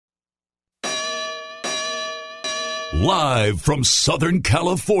Live from Southern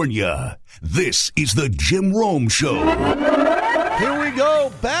California, this is the Jim Rome Show. Here we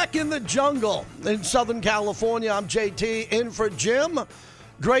go, back in the jungle in Southern California. I'm JT, in for Jim.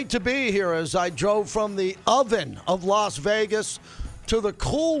 Great to be here as I drove from the oven of Las Vegas to the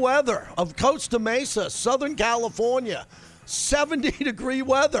cool weather of Costa Mesa, Southern California. 70-degree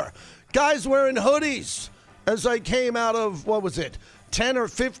weather. Guys wearing hoodies as I came out of, 10 or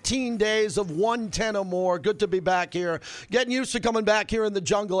 15 days of 110 or more. Good to be back here. Getting used to coming back here in the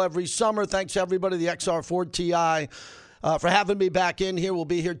jungle every summer. Thanks to everybody, the XR Ford TI, for having me back in here. We'll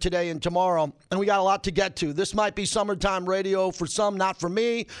be here today and tomorrow, and we got a lot to get to. This might be summertime radio for some, not for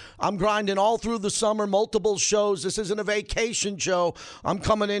me. I'm grinding all through the summer, multiple shows. This isn't a vacation show. I'm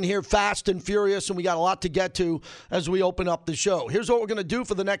coming in here fast and furious, and we got a lot to get to as we open up the show. Here's what we're going to do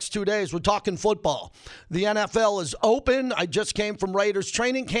for the next 2 days. We're talking football. The NFL is open. I just came from Raiders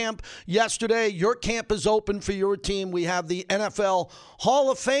training camp yesterday. Your camp is open for your team. We have the NFL Hall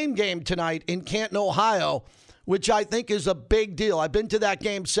of Fame game tonight in Canton, Ohio, which I think is a big deal. I've been to that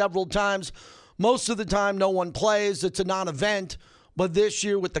game several times. Most of the time, no one plays. It's a non-event. But this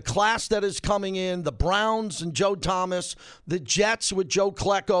year, with the class that is coming in, the Browns and Joe Thomas, the Jets with Joe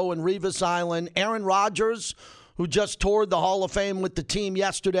Klecko and Revis Island, Aaron Rodgers, who just toured the Hall of Fame with the team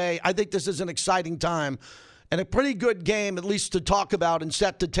yesterday, I think this is an exciting time and a pretty good game, at least to talk about and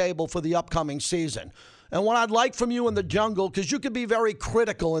set the table for the upcoming season. And what I'd like from you in the jungle, because you could be very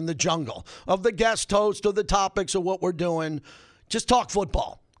critical in the jungle of the guest host or the topics of what we're doing, just talk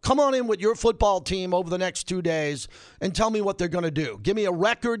football. Come on in with your football team over the next 2 days and tell me what they're going to do. Give me a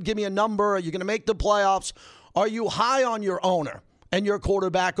record. Give me a number. Are you going to make the playoffs? Are you high on your owner and your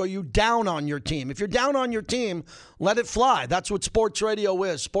quarterback? Are you down on your team? If you're down on your team, let it fly. That's what sports radio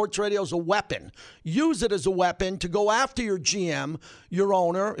is. Sports radio is a weapon. Use it as a weapon to go after your GM, your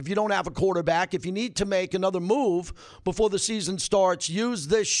owner. If you don't have a quarterback, if you need to make another move before the season starts, use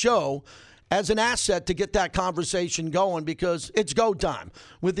this show as an asset to get that conversation going, because it's go time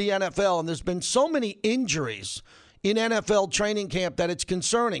with the NFL. And there's been so many injuries in NFL training camp that it's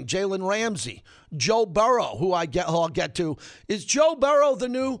concerning. Jalen Ramsey, Joe Burrow, who I'll get to. Is Joe Burrow the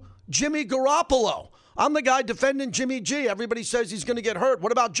new Jimmy Garoppolo? I'm the guy defending Jimmy G. Everybody says he's going to get hurt.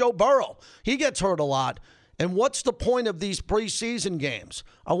 What about Joe Burrow? He gets hurt a lot. And what's the point of these preseason games?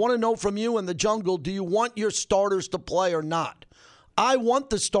 I want to know from you in the jungle, do you want your starters to play or not? I want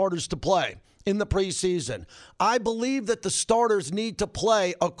the starters to play in the preseason. I believe that the starters need to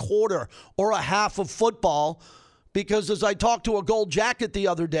play a quarter or a half of football, because as I talked to a Gold Jacket the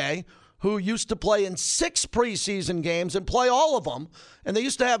other day who used to play in 6 preseason games and play all of them, and they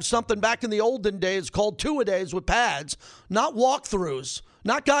used to have something back in the olden days called two-a-days with pads, not walkthroughs,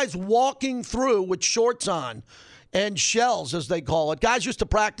 not guys walking through with shorts on and shells, as they call it. Guys used to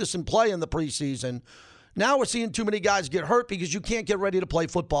practice and play in the preseason. Now we're seeing too many guys get hurt because you can't get ready to play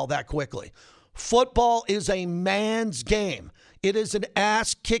football that quickly. Football is a man's game. It is an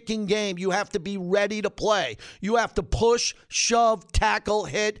ass-kicking game. You have to be ready to play. You have to push, shove, tackle,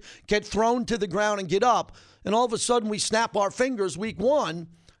 hit, get thrown to the ground, and get up. And all of a sudden, we snap our fingers week 1,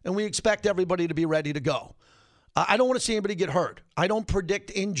 and we expect everybody to be ready to go. I don't want to see anybody get hurt. I don't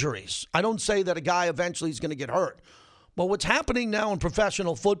predict injuries. I don't say that a guy eventually is going to get hurt. But what's happening now in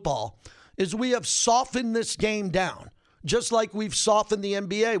professional football is we have softened this game down, just like we've softened the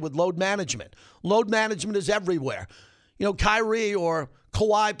NBA with load management. Load management is everywhere. You know, Kyrie or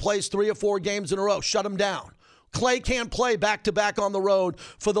Kawhi plays 3 or 4 games in a row. Shut him down. Clay can't play back-to-back on the road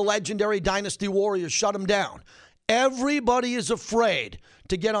for the legendary Dynasty Warriors. Shut him down. Everybody is afraid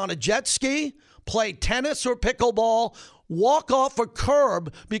to get on a jet ski, play tennis or pickleball, walk off a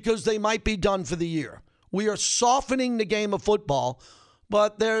curb because they might be done for the year. We are softening the game of football,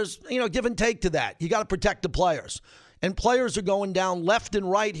 but there's, give and take to that. You got to protect the players. And players are going down left and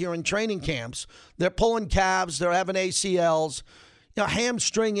right here in training camps. They're pulling calves. They're having ACLs,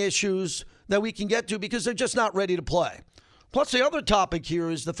 hamstring issues that we can get to because they're just not ready to play. Plus, the other topic here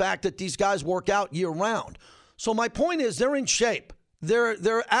is the fact that these guys work out year-round. So my point is they're in shape. They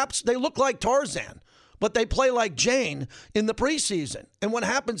look like Tarzan, but they play like Jane in the preseason. And what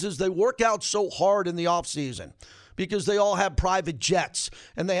happens is they work out so hard in the offseason, because they all have private jets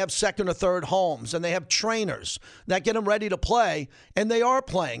and they have second or third homes and they have trainers that get them ready to play, and they are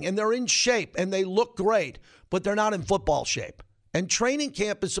playing and they're in shape and they look great, but they're not in football shape. And training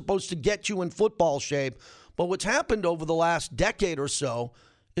camp is supposed to get you in football shape. But what's happened over the last decade or so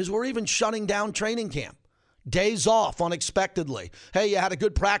is we're even shutting down training camp. Days off unexpectedly. Hey, you had a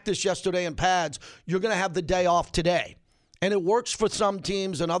good practice yesterday in pads. You're going to have the day off today. And it works for some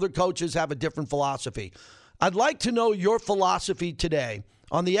teams, and other coaches have a different philosophy. I'd like to know your philosophy today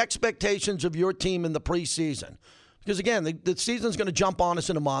on the expectations of your team in the preseason, Because, again, the season's going to jump on us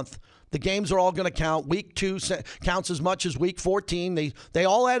in a month. The games are all going to count. Week 2 counts as much as week 14. They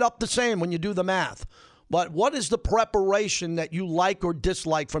all add up the same when you do the math. But what is the preparation that you like or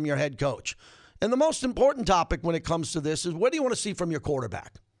dislike from your head coach? And the most important topic when it comes to this is, what do you want to see from your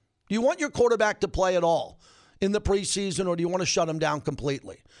quarterback? Do you want your quarterback to play at all in the preseason, or do you want to shut him down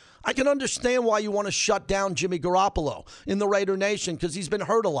completely? I can understand why you want to shut down Jimmy Garoppolo in the Raider Nation, because he's been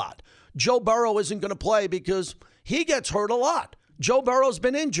hurt a lot. Joe Burrow isn't going to play because he gets hurt a lot. Joe Burrow's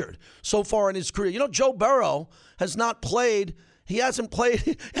been injured so far in his career. You know, Joe Burrow has not played. He hasn't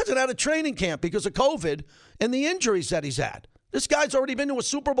had a training camp because of COVID and the injuries that he's had. This guy's already been to a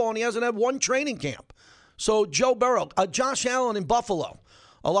Super Bowl and he hasn't had one training camp. So Joe Burrow, Josh Allen in Buffalo.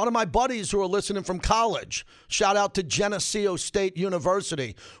 A lot of my buddies who are listening from college, shout out to Geneseo State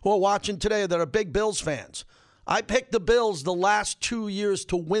University, who are watching today that are big Bills fans. I picked the Bills the last 2 years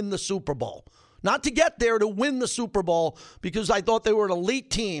to win the Super Bowl. Not to get there, to win the Super Bowl, because I thought they were an elite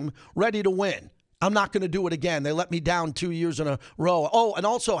team ready to win. I'm not going to do it again. They let me down 2 years in a row. Oh, and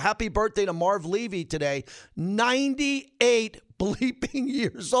also happy birthday to Marv Levy today. 98 bleeping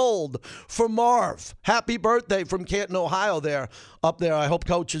years old for Marv. Happy birthday from Canton, Ohio up there. I hope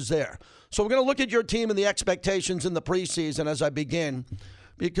Coach is there. So we're going to look at your team and the expectations in the preseason as I begin,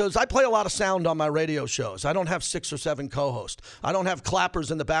 because I play a lot of sound on my radio shows. I don't have 6 or 7 co-hosts. I don't have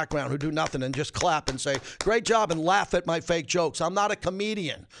clappers in the background who do nothing and just clap and say, great job, and laugh at my fake jokes. I'm not a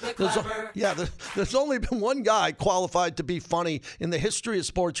comedian. There's only been one guy qualified to be funny in the history of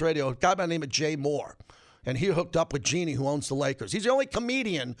sports radio, a guy by the name of Jay Moore. And he hooked up with Jeannie, who owns the Lakers. He's the only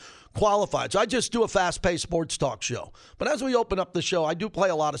comedian qualified. So I just do a fast-paced sports talk show. But as we open up the show, I do play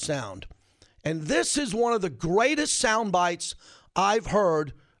a lot of sound. And this is one of the greatest sound bites I've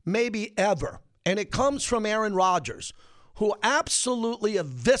heard maybe ever. And it comes from Aaron Rodgers, who absolutely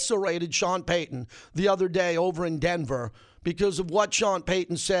eviscerated Sean Payton the other day over in Denver because of what Sean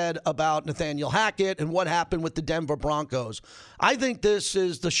Payton said about Nathaniel Hackett and what happened with the Denver Broncos. I think this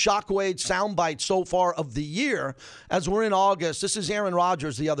is the shockwave soundbite so far of the year as we're in August. This is Aaron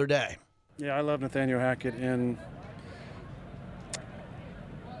Rodgers the other day. Yeah, I love Nathaniel Hackett, and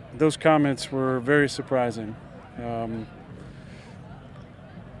those comments were very surprising.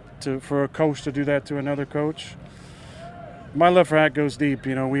 For a coach to do that to another coach. My love for Hack goes deep.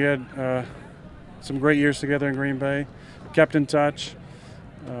 You know, we had some great years together in Green Bay, kept in touch.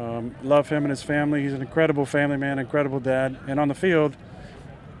 Love him and his family. He's an incredible family man, incredible dad. And on the field,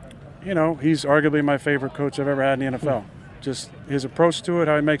 you know, he's arguably my favorite coach I've ever had in the NFL. Just his approach to it,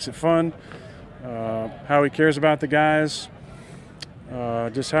 how he makes it fun, how he cares about the guys,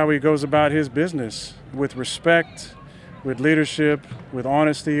 just how he goes about his business with respect, with leadership, with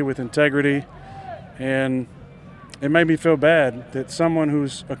honesty, with integrity. And it made me feel bad that someone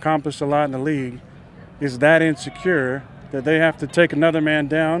who's accomplished a lot in the league is that insecure that they have to take another man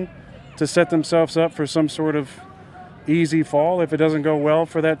down to set themselves up for some sort of easy fall if it doesn't go well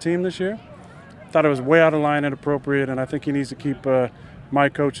for that team this year. I thought it was way out of line and inappropriate, and I think he needs to keep my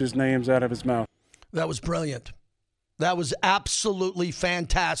coach's names out of his mouth. That was brilliant. That was absolutely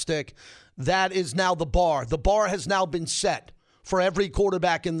fantastic. That is now the bar. The bar has now been set for every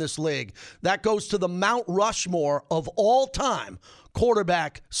quarterback in this league. That goes to the Mount Rushmore of all-time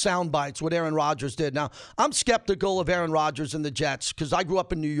quarterback sound bites, what Aaron Rodgers did. Now, I'm skeptical of Aaron Rodgers and the Jets because I grew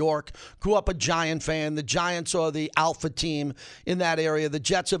up in New York, grew up a Giant fan. The Giants are the alpha team in that area. The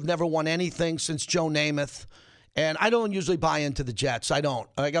Jets have never won anything since Joe Namath. And I don't usually buy into the Jets. I don't.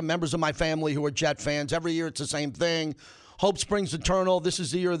 I got members of my family who are Jet fans. Every year it's the same thing. Hope springs eternal. This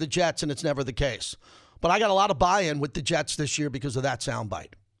is the year of the Jets, and it's never the case. But I got a lot of buy-in with the Jets this year because of that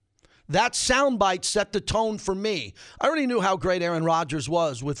soundbite. That soundbite set the tone for me. I already knew how great Aaron Rodgers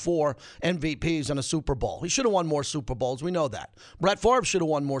was with 4 MVPs and a Super Bowl. He should have won more Super Bowls. We know that. Brett Favre should have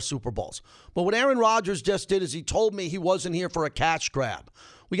won more Super Bowls. But what Aaron Rodgers just did is he told me he wasn't here for a cash grab.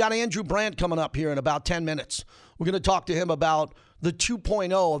 We got Andrew Brandt coming up here in about 10 minutes. We're going to talk to him about the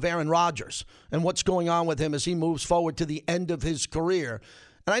 2.0 of Aaron Rodgers and what's going on with him as he moves forward to the end of his career.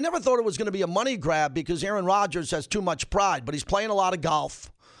 And I never thought it was going to be a money grab because Aaron Rodgers has too much pride, but he's playing a lot of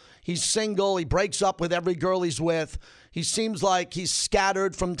golf. He's single. He breaks up with every girl he's with. He seems like he's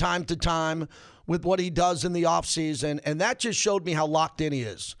scattered from time to time with what he does in the offseason, and that just showed me how locked in he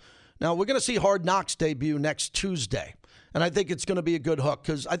is. Now, we're going to see Hard Knocks debut next Tuesday, and I think it's going to be a good hook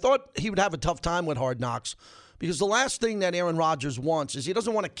because I thought he would have a tough time with Hard Knocks because the last thing that Aaron Rodgers wants is he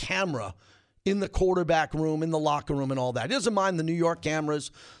doesn't want a camera in the quarterback room, in the locker room, and all that. He doesn't mind the New York cameras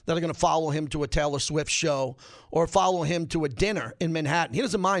that are going to follow him to a Taylor Swift show or follow him to a dinner in Manhattan. He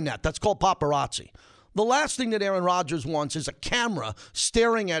doesn't mind that. That's called paparazzi. The last thing that Aaron Rodgers wants is a camera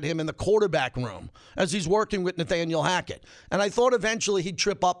staring at him in the quarterback room as he's working with Nathaniel Hackett. And I thought eventually he'd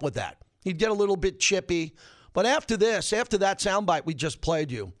trip up with that. He'd get a little bit chippy. But after that soundbite we just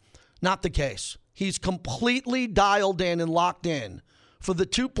played you, not the case. He's completely dialed in and locked in for the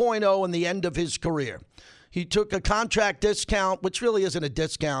 2.0 and the end of his career. He took a contract discount, which really isn't a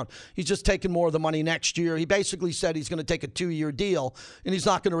discount. He's just taking more of the money next year. He basically said he's going to take a 2-year deal, and he's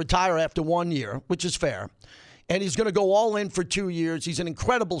not going to retire after 1 year, which is fair. And he's going to go all in for 2 years. He's in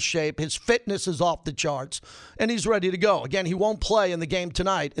incredible shape. His fitness is off the charts, and he's ready to go. Again, he won't play in the game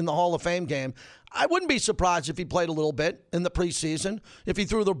tonight, in the Hall of Fame game. I wouldn't be surprised if he played a little bit in the preseason, if he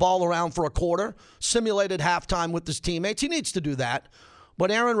threw the ball around for a quarter, simulated halftime with his teammates. He needs to do that.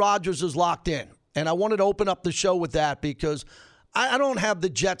 But Aaron Rodgers is locked in. And I wanted to open up the show with that because I don't have the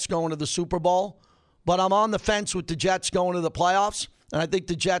Jets going to the Super Bowl, but I'm on the fence with the Jets going to the playoffs. And I think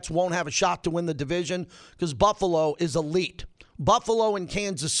the Jets won't have a shot to win the division because Buffalo is elite. Buffalo and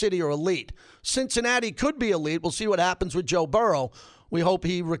Kansas City are elite. Cincinnati could be elite. We'll see what happens with Joe Burrow. We hope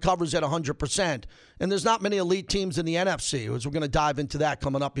he recovers at 100%. And there's not many elite teams in the NFC, as we're going to dive into that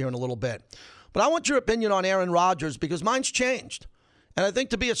coming up here in a little bit. But I want your opinion on Aaron Rodgers because mine's changed. And I think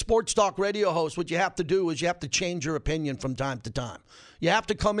to be a sports talk radio host, what you have to do is you have to change your opinion from time to time. You have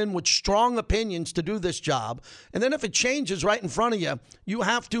to come in with strong opinions to do this job. And then if it changes right in front of you, you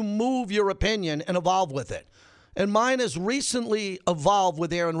have to move your opinion and evolve with it. And mine has recently evolved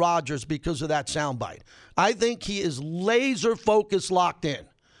with Aaron Rodgers because of that soundbite. I think he is laser-focused, locked in.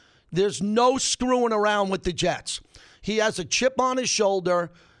 There's no screwing around with the Jets. He has a chip on his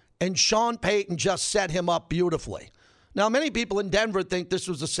shoulder, and Sean Payton just set him up beautifully. Now, many people in Denver think this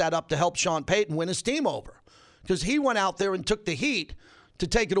was a setup to help Sean Payton win his team over because he went out there and took the heat to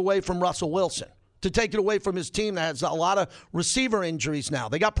take it away from Russell Wilson, to take it away from his team that has a lot of receiver injuries now.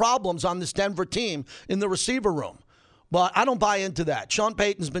 They got problems on this Denver team in the receiver room. But I don't buy into that. Sean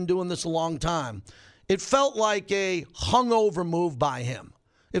Payton's been doing this a long time. It felt like a hungover move by him.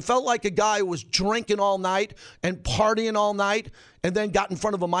 It felt like a guy who was drinking all night and partying all night and then got in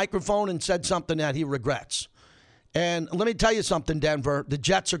front of a microphone and said something that he regrets. And let me tell you something, Denver. The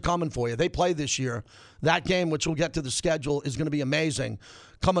Jets are coming for you. They play this year. That game, which we'll get to the schedule, is going to be amazing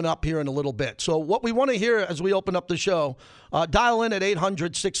coming up here in a little bit. So what we want to hear as we open up the show, dial in at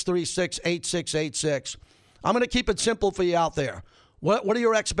 800-636-8686. I'm going to keep it simple for you out there. What are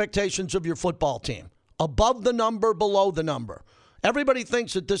your expectations of your football team? Above the number, below the number. Everybody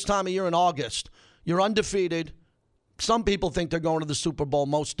thinks at this time of year in August, you're undefeated. Some people think they're going to the Super Bowl.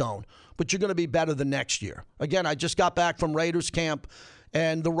 Most don't. But you're going to be better than next year. Again, I just got back from Raiders camp,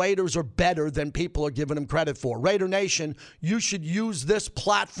 and the Raiders are better than people are giving them credit for. Raider Nation, you should use this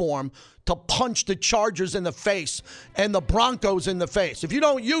platform to punch the Chargers in the face and the Broncos in the face. If you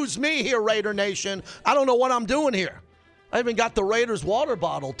don't use me here, Raider Nation, I don't know what I'm doing here. I even got the Raiders water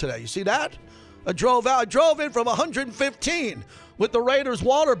bottle today. You see that? I drove in from 115 with the Raiders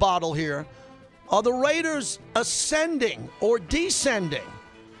water bottle here. Are the Raiders ascending or descending?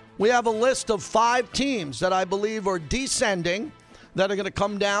 We have a list of 5 teams that I believe are descending that are going to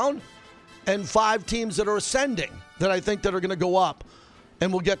come down and 5 teams that are ascending that I think that are going to go up.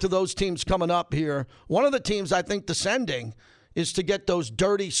 And we'll get to those teams coming up here. One of the teams I think descending is to get those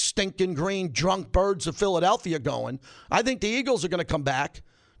dirty, stinking, green, drunk birds of Philadelphia going. I think the Eagles are going to come back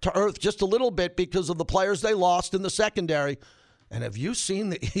to earth just a little bit because of the players they lost in the secondary. And have you seen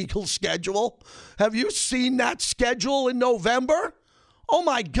the Eagles' schedule? Have you seen that schedule in November? Oh,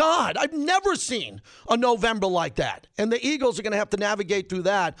 my God. I've never seen a November like that. And the Eagles are going to have to navigate through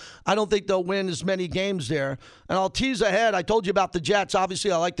that. I don't think they'll win as many games there. And I'll tease ahead. I told you about the Jets.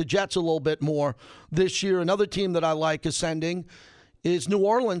 Obviously, I like the Jets a little bit more this year. Another team that I like ascending is New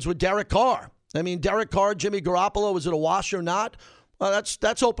Orleans with Derek Carr. I mean, Derek Carr, Jimmy Garoppolo, is it a wash or not?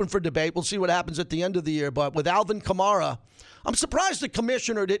 That's open for debate. We'll see what happens at the end of the year. But with Alvin Kamara, I'm surprised the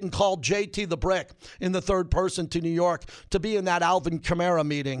commissioner didn't call JT the Brick in the third person to New York to be in that Alvin Kamara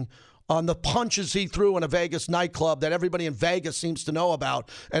meeting on the punches he threw in a Vegas nightclub that everybody in Vegas seems to know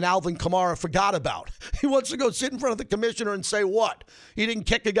about and Alvin Kamara forgot about. He wants to go sit in front of the commissioner and say what? He didn't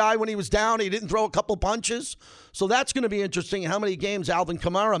kick a guy when he was down. He didn't throw a couple punches. So that's going to be interesting how many games Alvin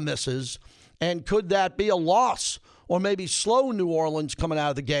Kamara misses. And could that be a loss or maybe slow New Orleans coming out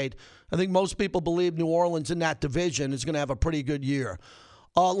of the gate? I think most people believe New Orleans in that division is going to have a pretty good year.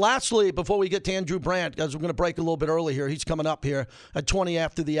 Lastly, before we get to Andrew Brandt, because we're going to break a little bit early here, he's coming up here at 20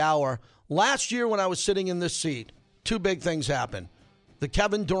 after the hour. Last year when I was sitting in this seat, 2 big things happened. The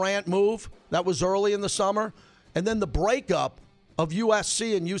Kevin Durant move, that was early in the summer, and then the breakup of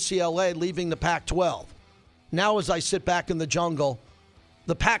USC and UCLA leaving the Pac-12. Now as I sit back in the jungle,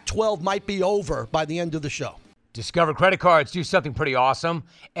 the Pac-12 might be over by the end of the show. Discover credit cards do something pretty awesome.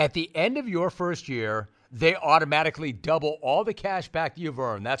 At the end of your first year, they automatically double all the cash back you've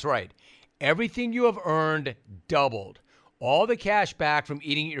earned. That's right. Everything you have earned doubled. All the cash back from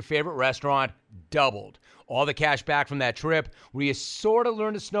eating at your favorite restaurant doubled. All the cash back from that trip where you sort of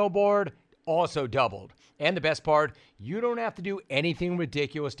learned to snowboard also doubled. And the best part, you don't have to do anything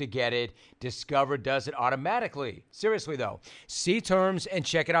ridiculous to get it. Discover does it automatically. Seriously, though. See terms and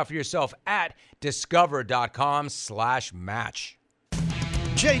check it out for yourself at discover.com/match.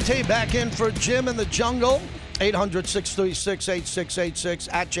 JT back in for Jim in the Jungle. 800-636-8686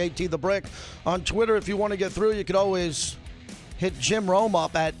 at JT the Brick. On Twitter, if you want to get through, you could always hit Jim Rome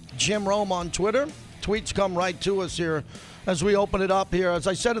up at Jim Rome on Twitter. Tweets come right to us here as we open it up here. As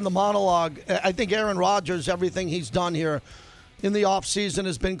I said in the monologue, I think Aaron Rodgers, everything he's done here in the offseason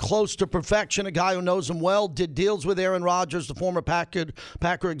has been close to perfection. A guy who knows him well, did deals with Aaron Rodgers, the former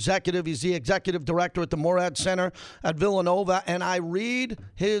Packer executive. He's the executive director at the Moorhead Center at Villanova. And I read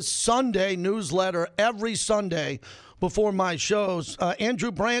his Sunday newsletter every Sunday before my shows.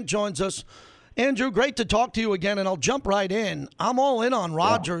 Andrew Brandt joins us. Andrew, great to talk to you again, and I'll jump right in. I'm all in on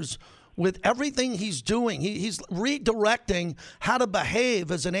Rodgers. Yeah. With everything he's doing, he's redirecting how to behave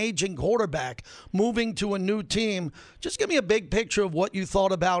as an aging quarterback, moving to a new team. Just give me a big picture of what you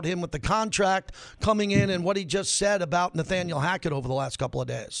thought about him with the contract coming in and what he just said about Nathaniel Hackett over the last couple of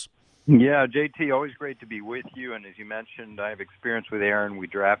days. Yeah, JT, always great to be with you. And as you mentioned, I have experience with Aaron. We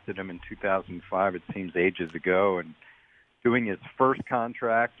drafted him in 2005, it seems ages ago, and doing his first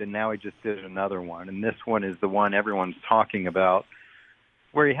contract, and now he just did another one. And this one is the one everyone's talking about,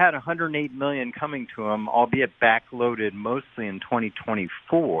 where he had $108 million coming to him, albeit backloaded mostly in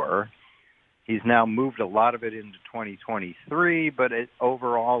 2024. He's now moved a lot of it into 2023, but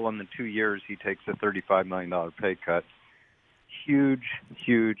overall on the 2 years, he takes a $35 million pay cut. Huge,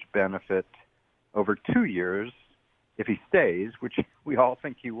 huge benefit over 2 years, if he stays, which we all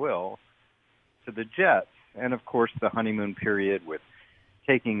think he will, to the Jets. And, of course, the honeymoon period with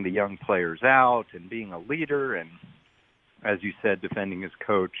taking the young players out and being a leader and, as you said, defending his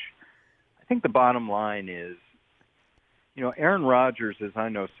coach. I think the bottom line is, Aaron Rodgers, as I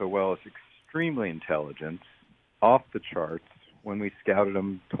know so well, is extremely intelligent, off the charts. When we scouted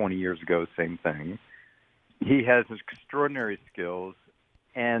him 20 years ago, same thing. He has extraordinary skills,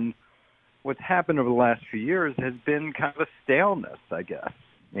 and what's happened over the last few years has been kind of a staleness, I guess,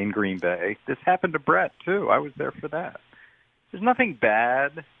 in Green Bay. This happened to Brett, too. I was there for that. There's nothing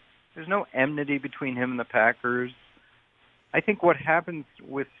bad. There's no enmity between him and the Packers. I think what happens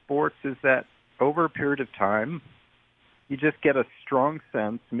with sports is that over a period of time, you just get a strong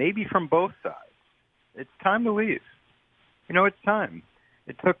sense, maybe from both sides, it's time to leave. It's time.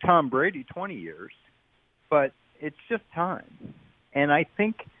 It took Tom Brady 20 years, but it's just time. And I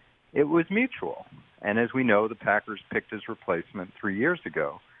think it was mutual. And as we know, the Packers picked his replacement 3 years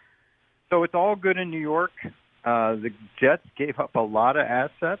ago. So it's all good in New York. The Jets gave up a lot of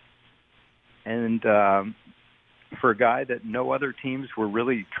assets, and for a guy that no other teams were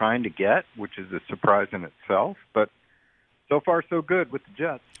really trying to get, which is a surprise in itself. But so far, so good with the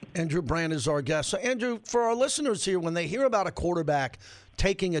Jets. Andrew Brandt is our guest. So, Andrew, for our listeners here, when they hear about a quarterback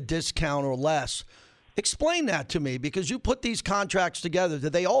taking a discount or less, explain that to me, because you put these contracts together.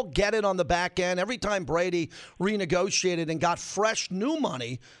 Did they all get it on the back end? Every time Brady renegotiated and got fresh new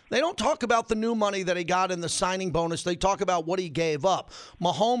money, they don't talk about the new money that he got in the signing bonus. They talk about what he gave up.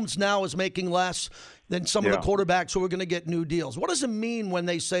 Mahomes now is making less than some of the quarterbacks who are going to get new deals. What does it mean when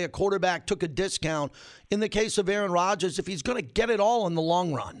they say a quarterback took a discount in the case of Aaron Rodgers if he's going to get it all in the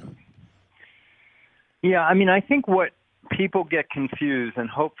long run? Yeah, I think what people get confused, and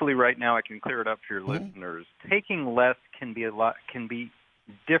hopefully right now I can clear it up for your listeners. Taking less can be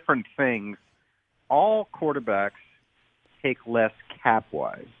different things. All quarterbacks take less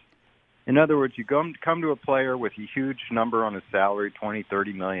cap-wise. In other words, you come to a player with a huge number on his salary, $20,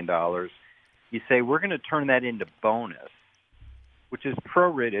 $30 million. You say, we're going to turn that into bonus, which is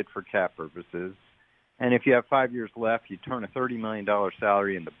prorated for cap purposes. And if you have 5 years left, you turn a $30 million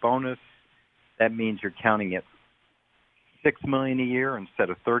salary into bonus. That means you're counting it $6 million a year instead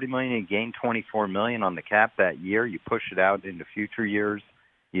of $30 million. You gain $24 million on the cap that year. You push it out into future years.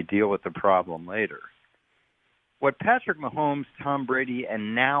 You deal with the problem later. What Patrick Mahomes, Tom Brady,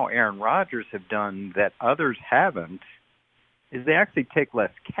 and now Aaron Rodgers have done that others haven't is they actually take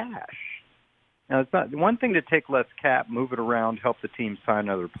less cash. Now, it's not one thing to take less cap, move it around, help the team sign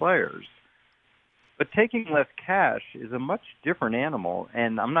other players. But taking less cash is a much different animal,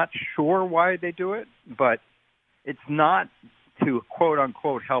 and I'm not sure why they do it, but it's not to,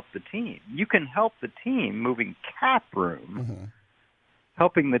 quote-unquote, help the team. You can help the team moving cap room.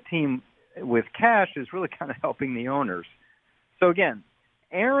 helping the team with cash is really kind of helping the owners. So again,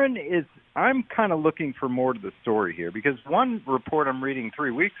 Aaron I'm kind of looking for more to the story here, because one report I'm reading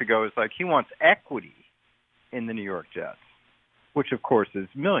 3 weeks ago is like he wants equity in the New York Jets, which of course is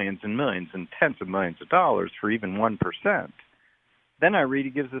millions and millions and tens of millions of dollars for even 1%. Then I read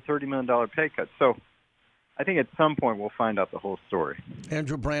he gives a $30 million pay cut. So I think at some point we'll find out the whole story.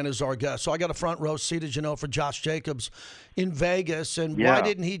 Andrew Brandt is our guest. So I got a front row seat, as you know, for Josh Jacobs in Vegas. And why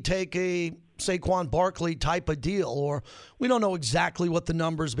didn't he take a Saquon Barkley type of deal? Or we don't know exactly what the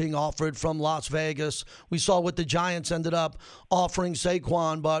numbers being offered from Las Vegas. We saw what the Giants ended up offering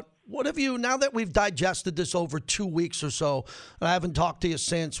Saquon. But what have you, now that we've digested this over 2 weeks or so, and I haven't talked to you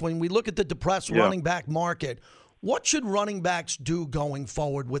since, when we look at the depressed running back market, what should running backs do going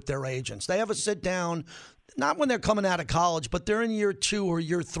forward with their agents? They have a sit down, not when they're coming out of college, but they're in year 2 or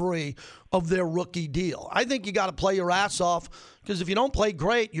year 3 of their rookie deal. I think you got to play your ass off, because if you don't play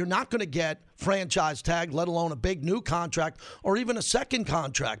great, you're not going to get franchise tag, let alone a big new contract or even a second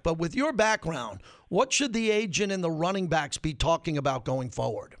contract. But with your background, what should the agent and the running backs be talking about going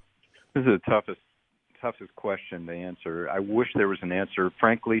forward? This is the toughest question to answer. I wish there was an answer.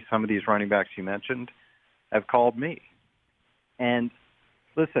 Frankly, some of these running backs you mentioned have called me. And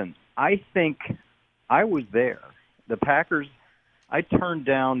listen, I think I was there. The Packers, I turned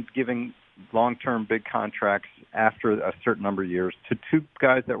down giving long-term big contracts after a certain number of years to 2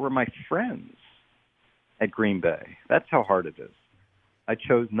 guys that were my friends at Green Bay. That's how hard it is. I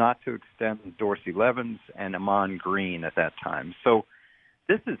chose not to extend Dorsey Levens and Amon Green at that time. So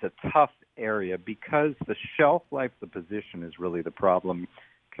this is a tough area because the shelf life of the position is really the problem,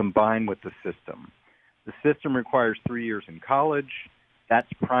 combined with the system. The system requires 3 years in college. That's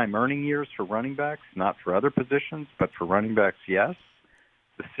prime earning years for running backs, not for other positions, but for running backs, yes.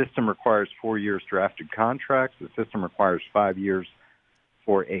 The system requires 4 years drafted contracts. The system requires 5 years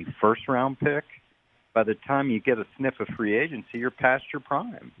for a first-round pick. By the time you get a sniff of free agency, you're past your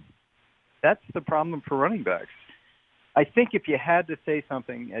prime. That's the problem for running backs. I think if you had to say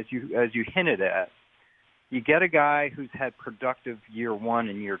something, as you hinted at, you get a guy who's had productive year 1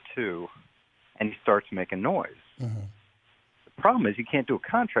 and year 2, and he starts making noise. Mm-hmm. The problem is you can't do a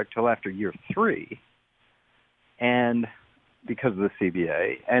contract till after year 3, and because of the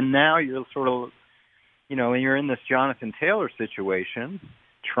CBA. And now you're sort of, you're in this Jonathan Taylor situation,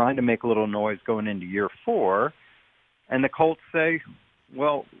 trying to make a little noise going into year 4, and the Colts say,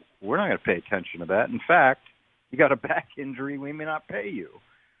 well, we're not going to pay attention to that. In fact, you got a back injury, we may not pay you.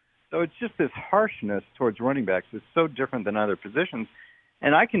 So it's just this harshness towards running backs is so different than other positions.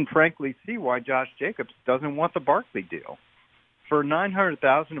 And I can frankly see why Josh Jacobs doesn't want the Barkley deal. For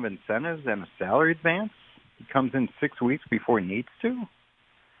 $900,000 of incentives and a salary advance, he comes in 6 weeks before he needs to.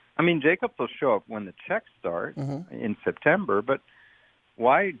 I mean, Jacobs will show up when the checks start in September, but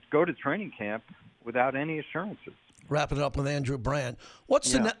why go to training camp without any assurances? Wrapping it up with Andrew Brandt.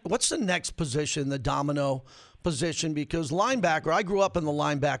 What's the next position, the domino position? Because linebacker, I grew up in the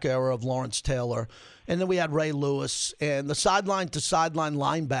linebacker era of Lawrence Taylor, and then we had Ray Lewis, and the sideline-to-sideline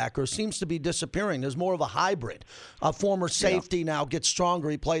linebacker seems to be disappearing. There's more of a hybrid. A former safety now gets stronger.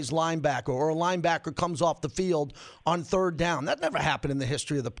 He plays linebacker, or a linebacker comes off the field on third down. That never happened in the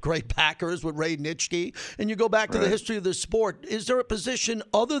history of the great Packers with Ray Nitschke. And you go back to the history of the sport. Is there a position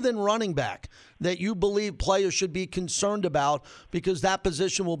other than running back that you believe players should be concerned about because that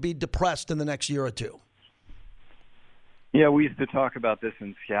position will be depressed in the next year or 2? Yeah, we used to talk about this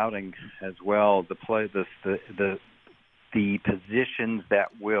in scouting as well. The positions that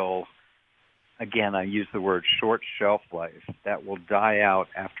will, again, I use the word short shelf life, that will die out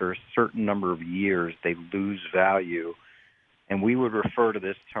after a certain number of years. They lose value, and we would refer to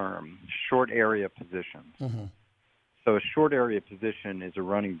this term short area positions. Mm-hmm. So a short area position is a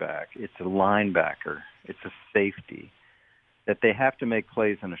running back. It's a linebacker. It's a safety. That they have to make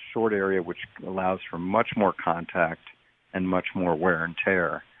plays in a short area, which allows for much more contact and much more wear and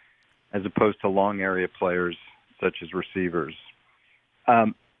tear, as opposed to long area players such as receivers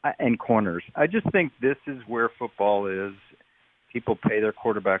and corners. I just think this is where football is. People pay their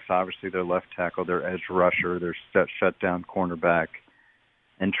quarterbacks, obviously their left tackle, their edge rusher, their shutdown cornerback,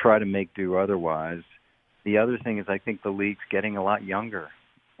 and try to make do otherwise. The other thing is I think the league's getting a lot younger,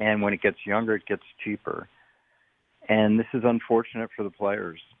 and when it gets younger, it gets cheaper. And this is unfortunate for the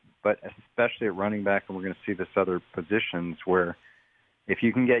players, but especially at running back, and we're going to see this other positions where if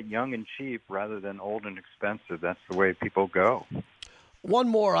you can get young and cheap rather than old and expensive, that's the way people go. One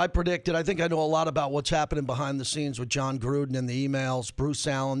more I predicted. I think I know a lot about what's happening behind the scenes with John Gruden and the emails, Bruce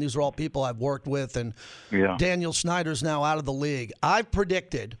Allen. These are all people I've worked with, and Daniel Snyder's now out of the league. I've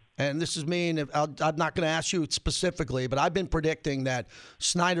predicted and this is me, and I'm not going to ask you specifically, but I've been predicting that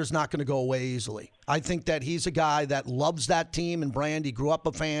Snyder's not going to go away easily. I think that he's a guy that loves that team and brand. He grew up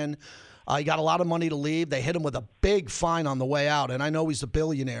a fan. He got a lot of money to leave. They hit him with a big fine on the way out, and I know he's a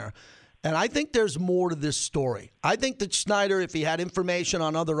billionaire. And I think there's more to this story. I think that Snyder, if he had information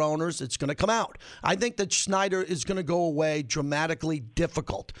on other owners, it's going to come out. I think that Snyder is going to go away dramatically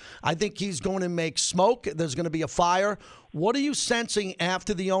difficult. I think he's going to make smoke. There's going to be a fire. What are you sensing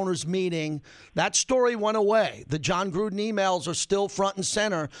after the owners' meeting? That story went away. The John Gruden emails are still front and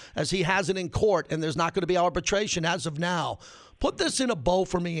center as he has it in court, and there's not going to be arbitration as of now. Put this in a bow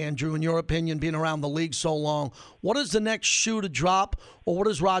for me, Andrew, in your opinion, being around the league so long. What is the next shoe to drop, or what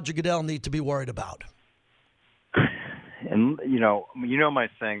does Roger Goodell need to be worried about? And, you know my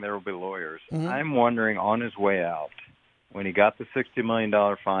saying, there will be lawyers. Mm-hmm. I'm wondering, on his way out, when he got the $60 million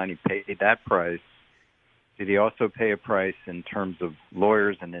fine, he paid that price. Did he also pay a price in terms of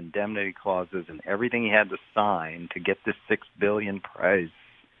lawyers and indemnity clauses and everything he had to sign to get this $6 billion prize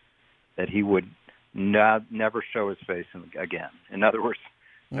that he would never show his face again? In other words,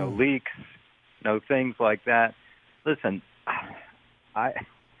 no leaks, no things like that. Listen,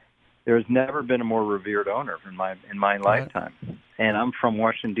 there's never been a more revered owner in my lifetime, and I'm from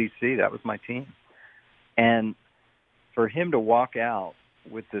Washington D.C. That was my team, and for him to walk out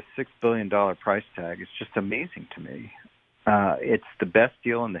with this $6 billion price tag is just amazing to me. It's the best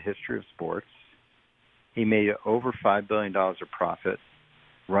deal in the history of sports. He made over $5 billion of profit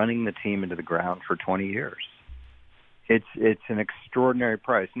running the team into the ground for 20 years. It's an extraordinary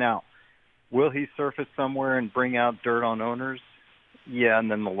price. Now, will he surface somewhere and bring out dirt on owners? Yeah, and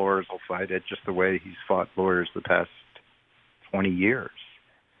then the lawyers will fight it just the way he's fought lawyers the past 20 years.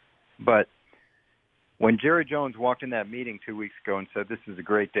 But when Jerry Jones walked in that meeting 2 weeks ago and said this is a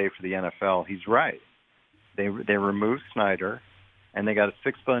great day for the NFL, he's right. They removed Snyder, and they got a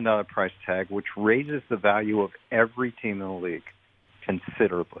 $6 billion price tag, which raises the value of every team in the league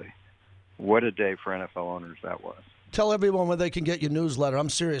considerably. What a day for NFL owners that was. Tell everyone where they can get your newsletter. I'm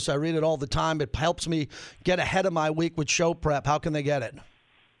serious. I read it all the time. It helps me get ahead of my week with show prep. How can they get it?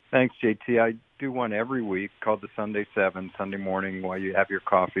 Thanks, JT. I do one every week called the Sunday 7, Sunday morning while you have your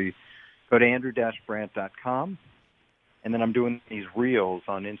coffee. Go to andrew-brandt.com. And then I'm doing these reels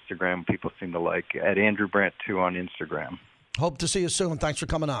on Instagram people seem to like, at Andrew Brandt 2 on Instagram. Hope to see you soon. Thanks for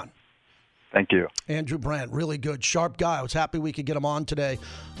coming on. Thank you. Andrew Brandt, really good, sharp guy. I was happy we could get him on today.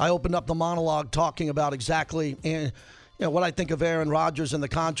 I opened up the monologue talking about exactly what I think of Aaron Rodgers and the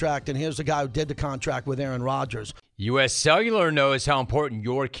contract, and here's the guy who did the contract with Aaron Rodgers. U.S. Cellular knows how important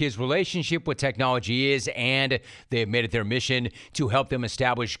your kids' relationship with technology is, and they have made it their mission to help them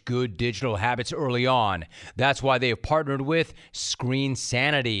establish good digital habits early on. That's why they have partnered with Screen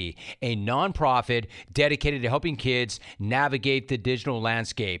Sanity, a nonprofit dedicated to helping kids navigate the digital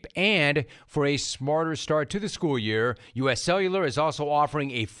landscape. And for a smarter start to the school year, U.S. Cellular is also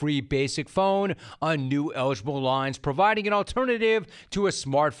offering a free basic phone on new eligible lines, providing an alternative to a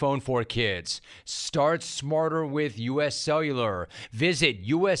smartphone for kids. Start smarter with U.S. Cellular. Visit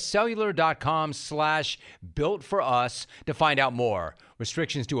uscellular.com/built-for-us to find out more.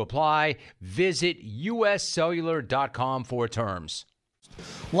 Restrictions do apply. Visit uscellular.com for terms.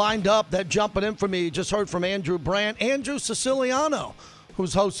 Lined up, that jumping in for me, just heard from Andrew Brandt. Andrew Siciliano,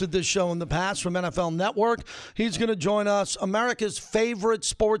 who's hosted this show in the past from NFL Network. He's going to join us, America's favorite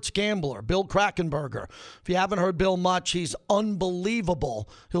sports gambler, Bill Krakenberger. If you haven't heard Bill much, he's unbelievable.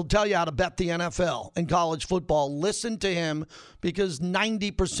 He'll tell you how to bet the NFL and college football. Listen to him, because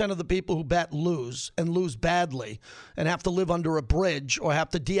 90% of the people who bet lose, and lose badly, and have to live under a bridge or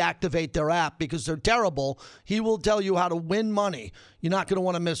have to deactivate their app because they're terrible. He will tell you how to win money. You're not going to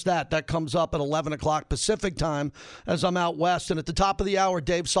want to miss that. That comes up at 11 o'clock Pacific time as I'm out west. And at the top of the hour,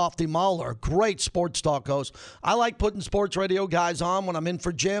 Dave Softy Mahler, great sports talk host. I like putting sports radio guys on when I'm in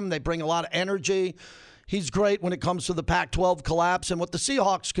for Jim. They bring a lot of energy. He's great when it comes to the Pac-12 collapse and what the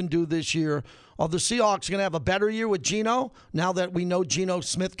Seahawks can do this year. Are the Seahawks going to have a better year with Geno now that we know Geno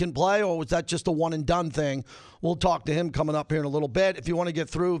Smith can play, or was that just a one-and-done thing? We'll talk to him coming up here in a little bit. If you want to get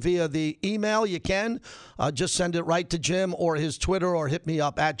through via the email, you can. Just send it right to Jim or his Twitter, or hit me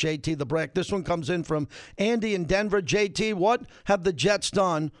up at JT The Brick. This one comes in from Andy in Denver. JT, what have the Jets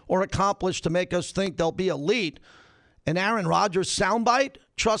done or accomplished to make us think they'll be elite? An Aaron Rodgers soundbite?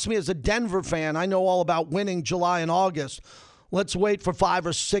 Trust me, as a Denver fan, I know all about winning July and August. Let's wait for 5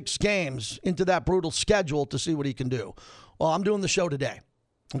 or 6 games into that brutal schedule to see what he can do. Well, I'm doing the show today.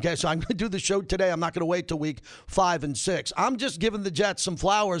 Okay, so I'm going to do the show today. I'm not going to wait till week 5 and 6. I'm just giving the Jets some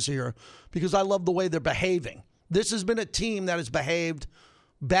flowers here because I love the way they're behaving. This has been a team that has behaved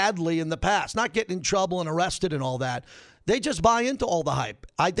badly in the past, not getting in trouble and arrested and all that. They just buy into all the hype.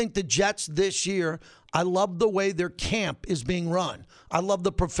 I think the Jets this year, I love the way their camp is being run. I love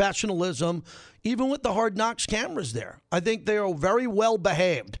the professionalism, even with the Hard Knocks cameras there. I think they are very well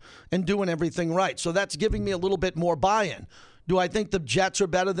behaved and doing everything right. So that's giving me a little bit more buy-in. Do I think the Jets are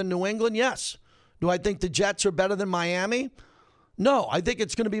better than New England? Yes. Do I think the Jets are better than Miami? No. I think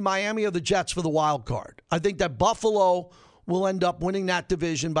it's going to be Miami or the Jets for the wild card. I think that Buffalo will end up winning that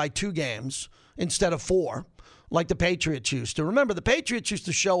division by 2 games instead of 4, like the Patriots used to. Remember, the Patriots used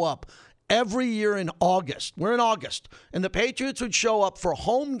to show up every year in August. We're in August. And the Patriots would show up for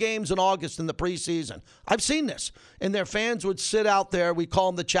home games in August in the preseason. I've seen this. And their fans would sit out there. We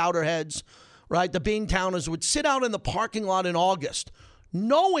call them the Chowderheads, right? The Beantowners would sit out in the parking lot in August,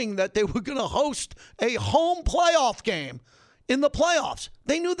 knowing that they were going to host a home playoff game in the playoffs.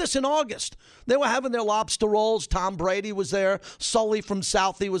 They knew this in August. They were having their lobster rolls. Tom Brady was there. Sully from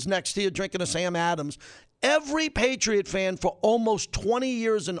Southie was next to you drinking a Sam Adams. Every Patriot fan for almost 20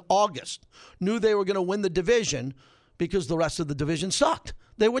 years in August knew they were going to win the division because the rest of the division sucked.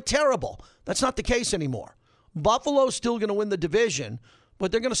 They were terrible. That's not the case anymore. Buffalo's still going to win the division,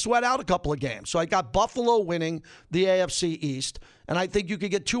 but they're going to sweat out a couple of games. So I got Buffalo winning the AFC East, and I think you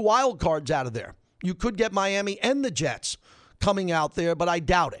could get 2 wild cards out of there. You could get Miami and the Jets coming out there, but I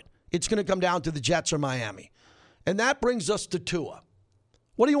doubt it. It's going to come down to the Jets or Miami. And that brings us to Tua.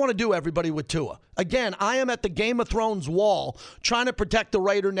 What do you want to do, everybody, with Tua? Again, I am at the Game of Thrones wall trying to protect the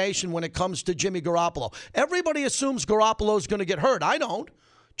Raider Nation when it comes to Jimmy Garoppolo. Everybody assumes Garoppolo's going to get hurt. I don't.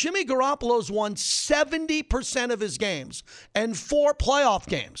 Jimmy Garoppolo's won 70% of his games and 4 playoff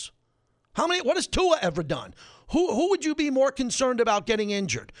games. What has Tua ever done? Who would you be more concerned about getting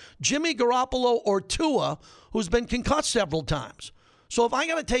injured? Jimmy Garoppolo or Tua, who's been concussed several times? So if I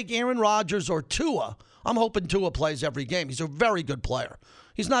got to take Aaron Rodgers or Tua, I'm hoping Tua plays every game. He's a very good player.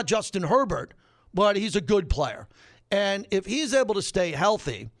 He's not Justin Herbert, but he's a good player. And if he's able to stay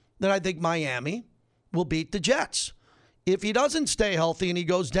healthy, then I think Miami will beat the Jets. If he doesn't stay healthy and he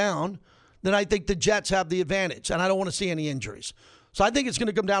goes down, then I think the Jets have the advantage, and I don't want to see any injuries. So I think it's going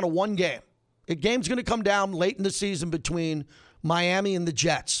to come down to one game. The game's going to come down late in the season between Miami and the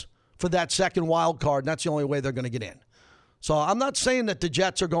Jets for that second wild card, and that's the only way they're going to get in. So I'm not saying that the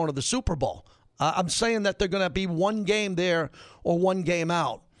Jets are going to the Super Bowl. I'm saying that they're going to be one game there or one game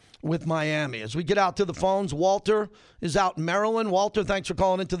out with Miami. As we get out to the phones, Walter is out in Maryland. Walter, thanks for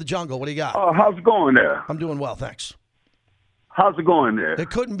calling into the jungle. What do you got? How's it going there? I'm doing well, thanks. How's it going there?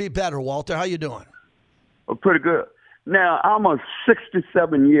 It couldn't be better, Walter. How you doing? Pretty good. Now, I'm a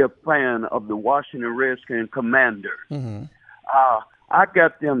 67-year fan of the Washington Redskins Commanders. Mm-hmm. I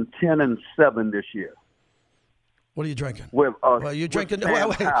got them 10-7 this year. What are you drinking? Well, you're drinking.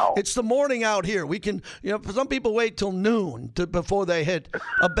 Wait. It's the morning out here. We can, some people wait till noon before they hit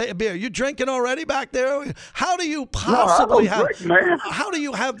a beer. You drinking already back there? How do you possibly How do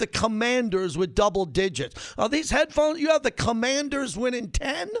you have the Commanders with double digits? Are these headphones? You have the Commanders winning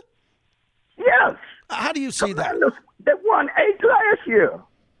 10? Yes. How do you see Commanders, that? They won 8 last year.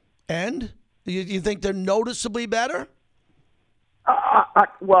 And you think they're noticeably better?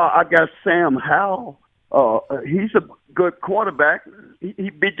 I got Sam Howell. He's a good quarterback. He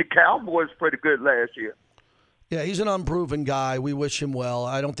beat the Cowboys pretty good last year. Yeah, he's an unproven guy. We wish him well.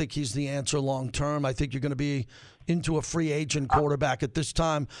 I don't think he's the answer long term. I think you're going to be into a free agent quarterback at this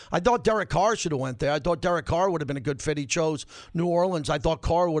time. I thought Derek Carr should have went there. I thought Derek Carr would have been a good fit. He chose New Orleans. I thought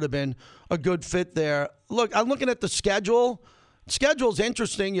Carr would have been a good fit there. Look, I'm looking at the schedule. Schedule's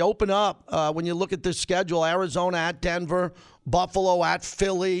interesting. You open up when you look at this schedule, Arizona at Denver, Buffalo at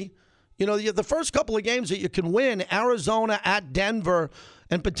Philly. The first couple of games that you can win, Arizona at Denver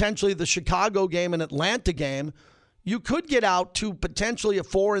and potentially the Chicago game and Atlanta game, you could get out to potentially a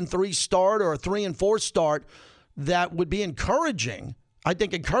 4-3 start or a 3-4 start that would be encouraging. I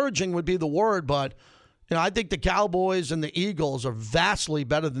think encouraging would be the word, but I think the Cowboys and the Eagles are vastly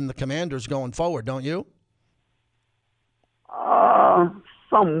better than the Commanders going forward, don't you?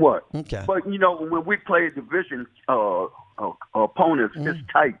 Somewhat. Okay. But, when we play division opponents, it's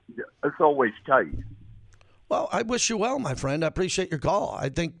tight. It's always tight. Well, I wish you well, my friend. I appreciate your call. I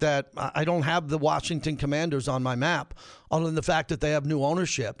think that I don't have the Washington Commanders on my map other than the fact that they have new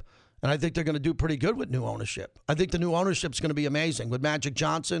ownership, and I think they're going to do pretty good with new ownership. I think the new ownership is going to be amazing. With Magic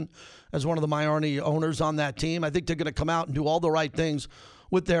Johnson as one of the minority owners on that team, I think they're going to come out and do all the right things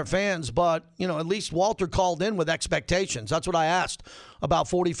with their fans, but, at least Walter called in with expectations. That's what I asked about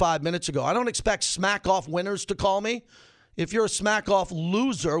 45 minutes ago. I don't expect smack-off winners to call me. If you're a smack-off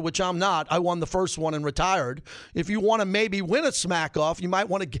loser, which I'm not, I won the first one and retired. If you want to maybe win a smack-off, you might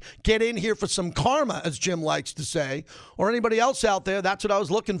want to get in here for some karma, as Jim likes to say, or anybody else out there, that's what I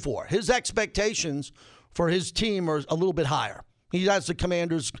was looking for. His expectations for his team are a little bit higher. He has the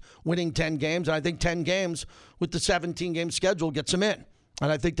Commanders winning 10 games, and I think 10 games with the 17-game schedule gets him in.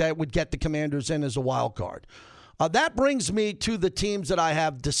 And I think that would get the Commanders in as a wild card. That brings me to the teams that I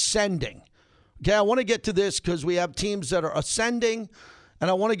have descending. Okay, I want to get to this because we have teams that are ascending, and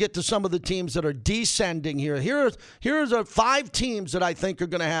I want to get to some of the teams that are descending here. Here's 5 teams that I think are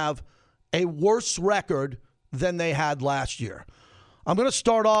going to have a worse record than they had last year. I'm going to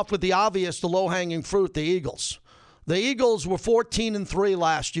start off with the obvious, the low-hanging fruit, the Eagles. The Eagles were 14-3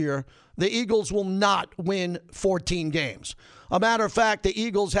 last year. The Eagles will not win 14 games. A matter of fact, the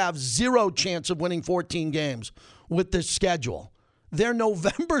Eagles have 0 chance of winning 14 games with this schedule. Their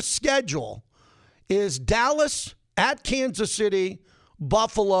November schedule is Dallas, at Kansas City,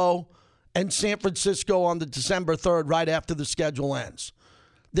 Buffalo, and San Francisco on the December 3rd, right after the schedule ends.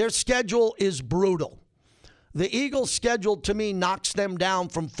 Their schedule is brutal. The Eagles' schedule, to me, knocks them down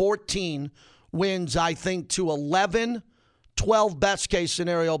from 14 wins, I think, to 11, 12 best case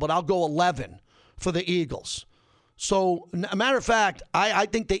scenario, but I'll go 11 for the Eagles. So, a matter of fact, I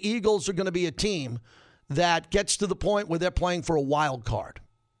think the Eagles are going to be a team that gets to the point where they're playing for a wild card.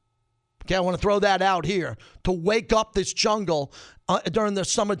 Okay, I want to throw that out here to wake up this jungle during the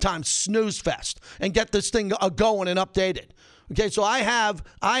summertime snooze fest and get this thing going and updated. Okay, so I have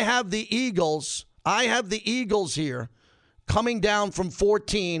the Eagles. I have the Eagles here coming down from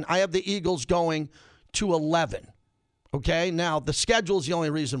 14. I have the Eagles going to 11. Okay, now the schedule is the only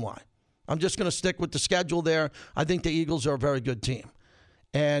reason why. I'm just going to stick with the schedule there. I think the Eagles are a very good team.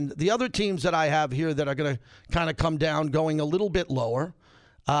 And the other teams that I have here that are going to kind of come down, going a little bit lower,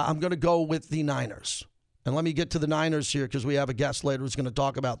 I'm going to go with the Niners. And let me get to the Niners here because we have a guest later who's going to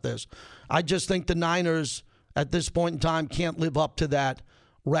talk about this. I just think the Niners at this point in time can't live up to that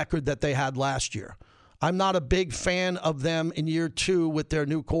record that they had last year. I'm not a big fan of them in year 2 with their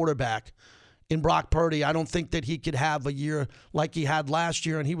new quarterback in Brock Purdy. I don't think that he could have a year like he had last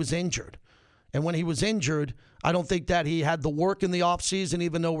year, and he was injured. And when he was injured, I don't think that he had the work in the offseason,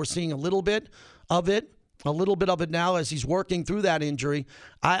 even though we're seeing a little bit of it now as he's working through that injury.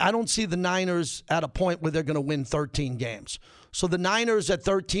 I don't see the Niners at a point where they're going to win 13 games. So the Niners at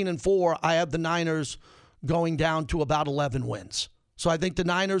 13-4, I have the Niners going down to about 11 wins. So I think the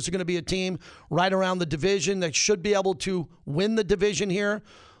Niners are going to be a team right around the division that should be able to win the division here,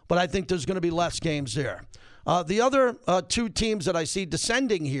 but I think there's going to be less games there. The other 2 teams that I see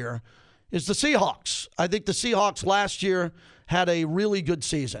descending here is the Seahawks. I think the Seahawks last year had a really good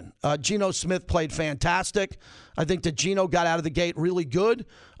season. Geno Smith played fantastic. I think that Geno got out of the gate really good.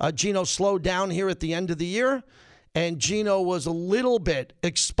 Geno slowed down here at the end of the year, and Geno was a little bit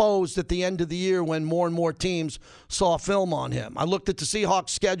exposed at the end of the year when more and more teams saw film on him. I looked at the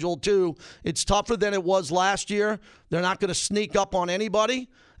Seahawks schedule, too. It's tougher than it was last year. They're not going to sneak up on anybody,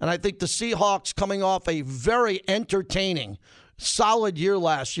 and I think the Seahawks coming off a very entertaining solid year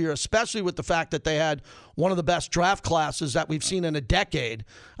last year, especially with the fact that they had one of the best draft classes that we've seen in a decade.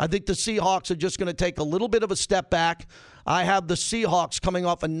 I think the Seahawks are just going to take a little bit of a step back. I have the Seahawks coming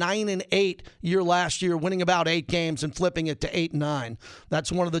off a 9-8 year last year, winning about 8 games and flipping it to 8-9.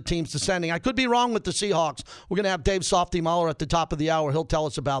 That's one of the teams descending. I could be wrong with the Seahawks. We're going to have Dave Softy Mahler at the top of the hour. He'll tell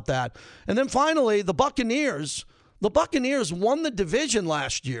us about that. And then finally, the Buccaneers. The Buccaneers won the division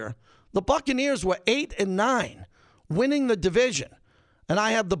last year. The Buccaneers were 8-9. Winning the division. And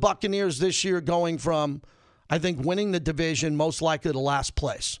I have the Buccaneers this year going from, I think, winning the division most likely to last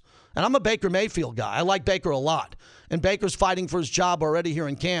place. And I'm a Baker Mayfield guy. I like Baker a lot. And Baker's fighting for his job already here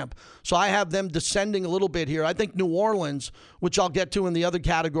in camp. So I have them descending a little bit here. I think New Orleans, which I'll get to in the other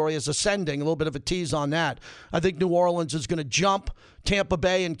category, is ascending. A little bit of a tease on that. I think New Orleans is going to jump Tampa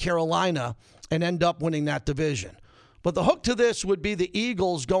Bay and Carolina and end up winning that division. But the hook to this would be the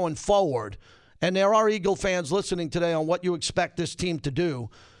Eagles going forward. And there are Eagle fans listening today on what you expect this team to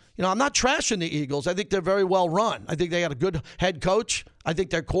do. You know, I'm not trashing the Eagles. I think they're very well run. I think they got a good head coach. I think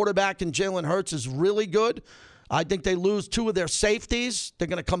their quarterback in Jalen Hurts is really good. I think they lose 2 of their safeties. They're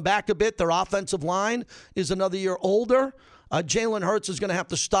going to come back a bit. Their offensive line is another year older. Jalen Hurts is going to have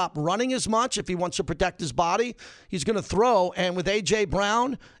to stop running as much if he wants to protect his body. He's going to throw, and with A.J.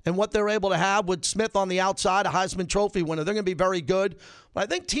 Brown and what they're able to have with Smith on the outside, a Heisman Trophy winner, they're going to be very good. But I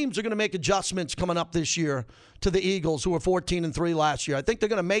think teams are going to make adjustments coming up this year to the Eagles, who were 14-3 last year. I think they're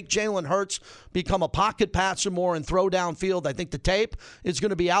going to make Jalen Hurts become a pocket passer more and throw downfield. I think the tape is going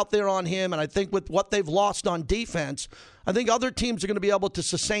to be out there on him, and I think with what they've lost on defense, I think other teams are going to be able to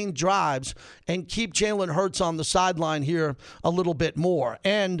sustain drives and keep Jalen Hurts on the sideline here a little bit more.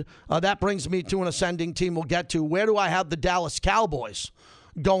 And that brings me to an ascending team we'll get to. Where do I have the Dallas Cowboys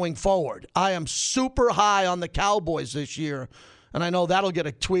going forward? I am super high on the Cowboys this year. And I know that'll get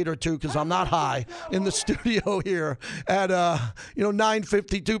a tweet or two because I'm not high in the studio here at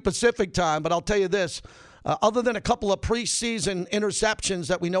 9:52 Pacific time. But I'll tell you this. Other than a couple of preseason interceptions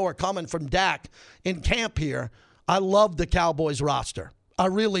that we know are coming from Dak in camp here, I love the Cowboys roster. I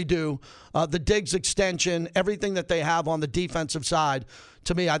really do. The Diggs extension, everything that they have on the defensive side.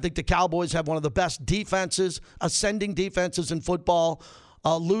 To me, I think the Cowboys have one of the best defenses, ascending defenses in football.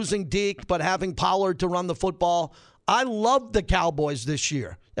 Losing Deke, but having Pollard to run the football. I love the Cowboys this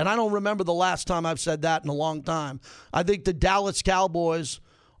year, and I don't remember the last time I've said that in a long time. I think the Dallas Cowboys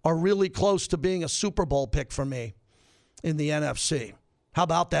are really close to being a Super Bowl pick for me in the NFC. How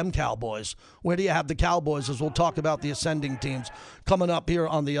about them Cowboys? Where do you have the Cowboys as we'll talk about the ascending teams coming up here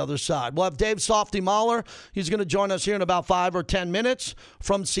on the other side? We'll have Dave Softy Mahler. He's going to join us here in about 5 or 10 minutes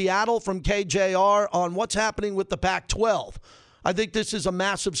from Seattle, from KJR, on what's happening with the Pac-12. I think this is a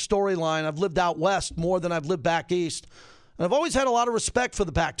massive storyline. I've lived out west more than I've lived back east. And I've always had a lot of respect for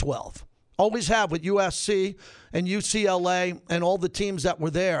the Pac-12. Always have with USC and UCLA and all the teams that were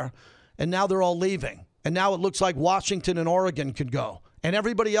there. And now they're all leaving. And now it looks like Washington and Oregon could go. And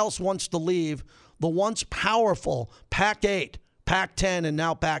everybody else wants to leave the once powerful Pac-8, Pac-10, and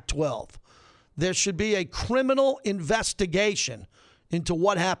now Pac-12. There should be a criminal investigation into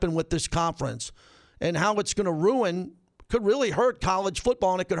what happened with this conference and how it's going to ruin, could really hurt college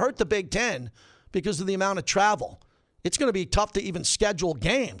football, and it could hurt the Big Ten because of the amount of travel. It's going to be tough to even schedule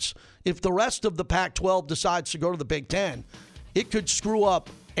games. If the rest of the Pac-12 decides to go to the Big Ten, it could screw up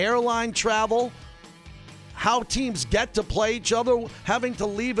airline travel, how teams get to play each other, having to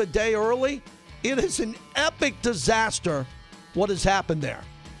leave a day early. It is an epic disaster what has happened there.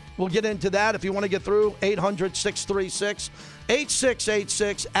 We'll get into that if you want to get through.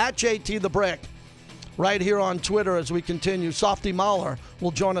 800-636-8686 at JT The Brick. Right here on Twitter as we continue. Softy Mahler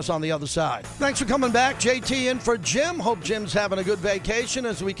will join us on the other side. Thanks for coming back. JT in for Jim. Hope Jim's having a good vacation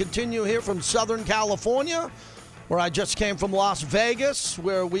as we continue here from Southern California, where I just came from Las Vegas,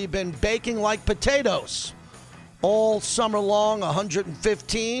 where we've been baking like potatoes all summer long.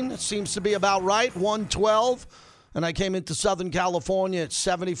 115 seems to be about right. 112. And I came into Southern California at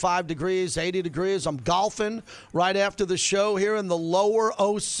 75 degrees, 80 degrees. I'm golfing right after the show here in the lower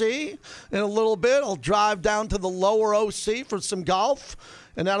OC. In a little bit, I'll drive down to the lower OC for some golf.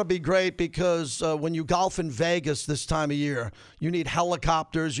 And that'll be great because when you golf in Vegas this time of year, you need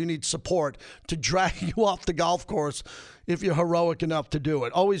helicopters, you need support to drag you off the golf course if you're heroic enough to do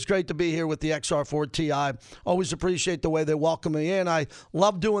it. Always great to be here with the XR4 Ti. Always appreciate the way they welcome me in. I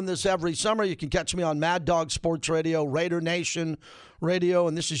love doing this every summer. You can catch me on Mad Dog Sports Radio, Raider Nation Radio,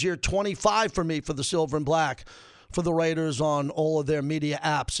 and this is year 25 for me for the Silver and Black for the Raiders on all of their media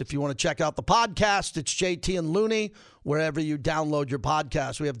apps. If you want to check out the podcast, it's JT and Looney, wherever you download your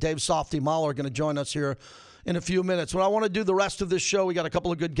podcast. We have Dave Softy Mahler going to join us here in a few minutes. What I want to do the rest of this show, we got a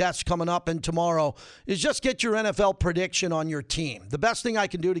couple of good guests coming up, and tomorrow is just get your NFL prediction on your team. The best thing I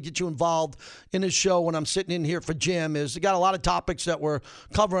can do to get you involved in this show when I'm sitting in here for Jim is we got a lot of topics that we're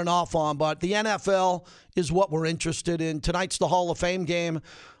covering off on, but the NFL is what we're interested in. Tonight's the Hall of Fame game.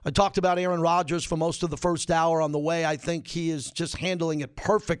 I talked about Aaron Rodgers for most of the first hour on the way. I think he is just handling it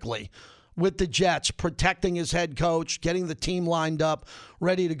perfectly with the Jets, protecting his head coach, getting the team lined up,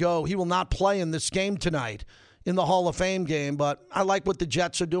 ready to go. He will not play in this game tonight in the Hall of Fame game, but I like what the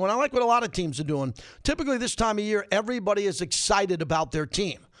Jets are doing. I like what a lot of teams are doing. Typically this time of year, everybody is excited about their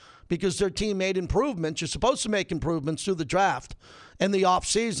team because their team made improvements. You're supposed to make improvements through the draft and the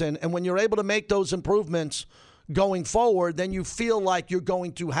offseason, and when you're able to make those improvements going forward, then you feel like you're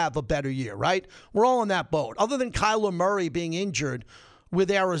going to have a better year, right? We're all in that boat. Other than Kyler Murray being injured with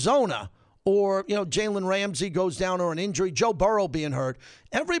Arizona, or, Jalen Ramsey goes down or an injury, Joe Burrow being hurt.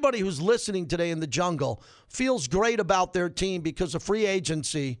 Everybody who's listening today in the jungle feels great about their team because of free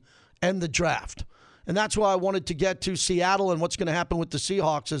agency and the draft. And that's why I wanted to get to Seattle and what's going to happen with the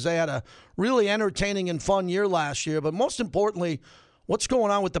Seahawks, as they had a really entertaining and fun year last year. But most importantly, what's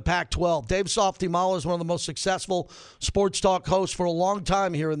going on with the Pac-12? Dave Softy Mahler is one of the most successful sports talk hosts for a long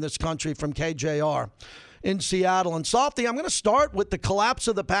time here in this country from KJR in Seattle. And Softy, I'm going to start with the collapse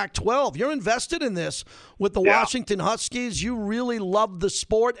of the Pac-12. You're invested in this with the Washington Huskies. You really love the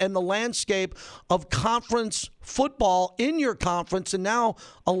sport and the landscape of conference football in your conference, and now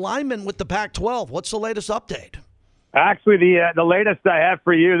alignment with the Pac-12. What's the latest update? Actually, the latest I have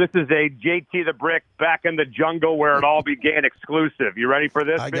for you, this is a JT the Brick Back in the Jungle where it all began exclusive. You ready for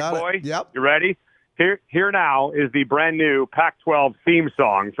this, big boy? Yep. You ready? Here now is the brand new Pac-12 theme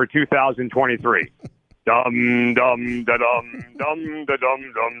song for 2023. Dum dum da dum dum da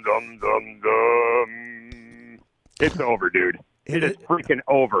dum dum dum dum dum. It's over, dude. It is freaking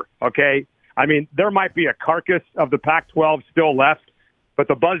over. Okay, I mean, there might be a carcass of the Pac-12 still left, but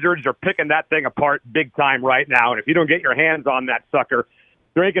the Buzzards are picking that thing apart big time right now. And if you don't get your hands on that sucker,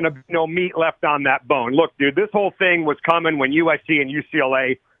 there ain't going to be no meat left on that bone. Look, dude, this whole thing was coming when USC and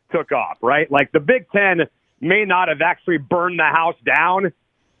UCLA took off, right? Like, the Big Ten may not have actually burned the house down,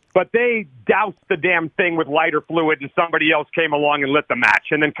 but they doused the damn thing with lighter fluid, and somebody else came along and lit the match.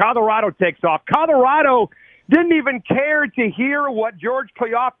 And then Colorado takes off. Colorado didn't even care to hear what George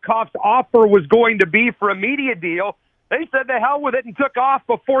Kliavkoff's offer was going to be for a media deal. They said the hell with it and took off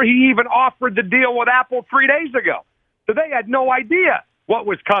before he even offered the deal with Apple 3 days ago. So they had no idea what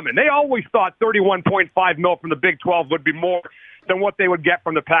was coming. They always thought $31.5 million from the Big 12 would be more than what they would get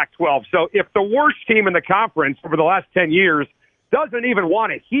from the Pac-12. So if the worst team in the conference over the last 10 years doesn't even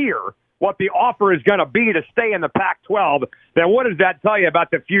want to hear what the offer is going to be to stay in the Pac-12, then what does that tell you about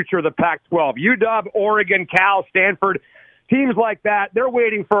the future of the Pac-12? UW, Oregon, Cal, Stanford, teams like that, they're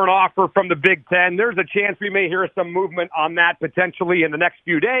waiting for an offer from the Big Ten. There's a chance we may hear some movement on that potentially in the next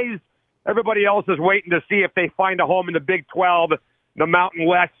few days. Everybody else is waiting to see if they find a home in the Big 12, the Mountain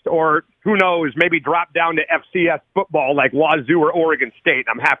West, or who knows, maybe drop down to FCS football like Wazoo or Oregon State.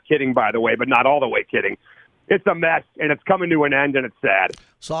 I'm half kidding, by the way, but not all the way kidding. It's a mess, and it's coming to an end, and it's sad.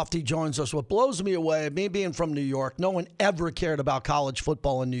 Softy joins us. What blows me away, me being from New York, no one ever cared about college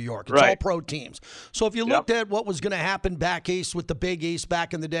football in New York. It's all pro teams. So if you looked at what was going to happen back east with the Big East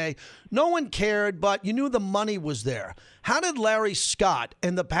back in the day, no one cared, but you knew the money was there. How did Larry Scott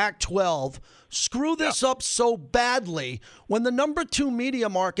and the Pac-12 screw this up so badly when the number 2 media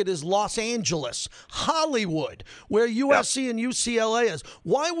market is Los Angeles, Hollywood, where USC and UCLA is?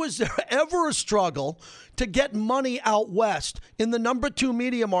 Why was there ever a struggle to get money out west in the number 2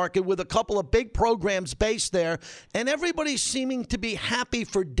 media market with a couple of big programs based there, and everybody seeming to be happy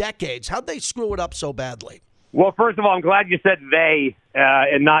for decades? How'd they screw it up so badly? Well, first of all, I'm glad you said they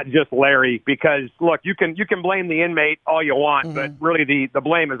and not just Larry, because, look, you can blame the inmate all you want, but really the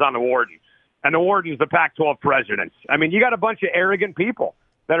blame is on the warden. And the warden's the Pac-12 president. I mean, you got a bunch of arrogant people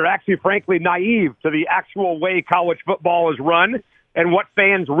that are actually, frankly, naive to the actual way college football is run and what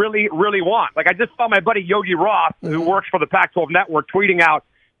fans really, really want. Like, I just saw my buddy Yogi Roth, who works for the Pac-12 Network, tweeting out,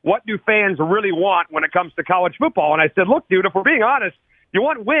 what do fans really want when it comes to college football? And I said, look, dude, if we're being honest, you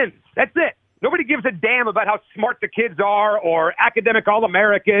want wins. That's it. Nobody gives a damn about how smart the kids are or academic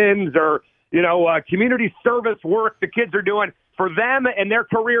All-Americans or, community service work the kids are doing. For them and their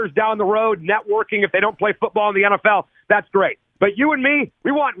careers down the road, networking, if they don't play football in the NFL, that's great. But you and me,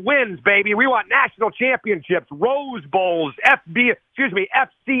 we want wins, baby. We want national championships, Rose Bowls, FCS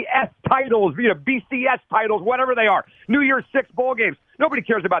titles, BCS titles, whatever they are, New Year's Six bowl games. Nobody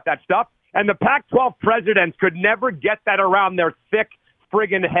cares about that stuff. And the Pac-12 presidents could never get that around their thick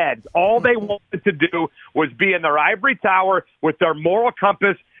friggin' heads. All they wanted to do was be in their ivory tower with their moral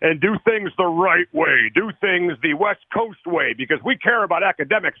compass and do things the right way, do things the West Coast way, because we care about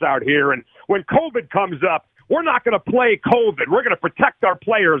academics out here. And when COVID comes up, we're not going to play COVID. We're going to protect our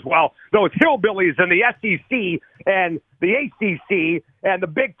players while those hillbillies in the SEC and the ACC and the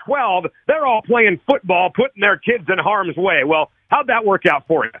Big 12, they're all playing football, putting their kids in harm's way. Well, how'd that work out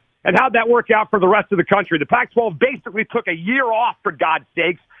for you? And how'd that work out for the rest of the country? The Pac-12 basically took a year off, for God's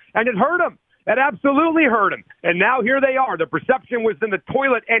sakes, and it hurt them. It absolutely hurt them. And now here they are. The perception was in the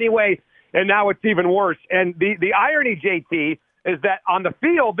toilet anyway, and now it's even worse. And the irony, JT, is that on the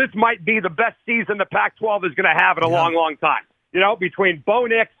field, this might be the best season the Pac-12 is going to have in a long, long time. Between Bo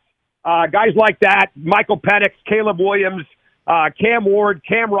Nix, guys like that, Michael Penix, Caleb Williams, Cam Ward,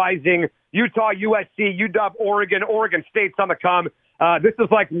 Cam Rising, Utah, USC, UW, Oregon State's on the come. This is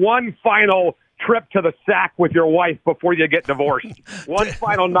like one final trip to the sack with your wife before you get divorced. One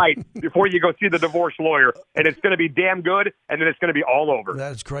final night before you go see the divorce lawyer, and it's going to be damn good, and then it's going to be all over.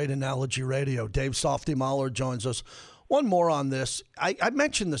 That's great analogy radio. Dave Softy Mahler joins us. One more on this. I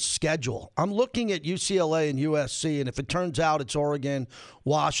mentioned the schedule. I'm looking at UCLA and USC, and if it turns out it's Oregon,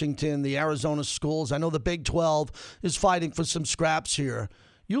 Washington, the Arizona schools, I know the Big 12 is fighting for some scraps here.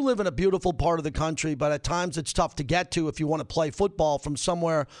 You live in a beautiful part of the country, but at times it's tough to get to if you want to play football from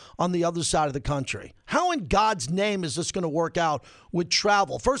somewhere on the other side of the country. How in God's name is this going to work out with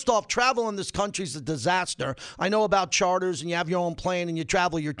travel? First off, travel in this country is a disaster. I know about charters and you have your own plane and you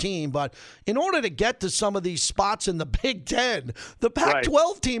travel your team, but in order to get to some of these spots in the Big Ten, the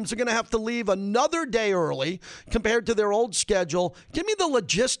Pac-12 teams are going to have to leave another day early compared to their old schedule. Give me the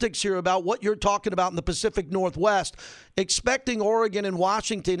logistics here about what you're talking about in the Pacific Northwest, expecting Oregon and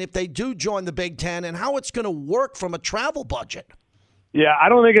Washington if they do join the Big Ten, and how it's going to work from a travel budget. Yeah, I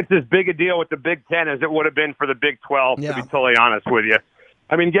don't think it's as big a deal with the Big Ten as it would have been for the Big 12, to be totally honest with you.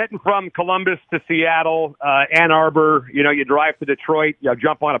 I mean, getting from Columbus to Seattle, Ann Arbor, you drive to Detroit, you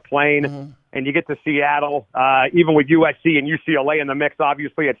jump on a plane, and you get to Seattle. Even with USC and UCLA in the mix,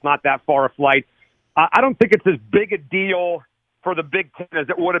 obviously, it's not that far a flight. I don't think it's as big a deal for the Big Ten as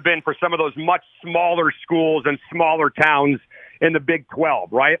it would have been for some of those much smaller schools and smaller towns in the Big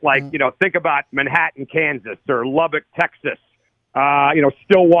 12, right? Like, think about Manhattan, Kansas, or Lubbock, Texas,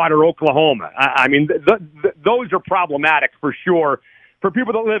 Stillwater, Oklahoma. I mean, those are problematic for sure for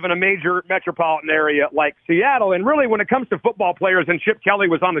people that live in a major metropolitan area like Seattle. And really, when it comes to football players, and Chip Kelly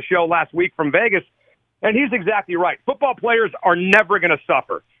was on the show last week from Vegas, and he's exactly right. Football players are never going to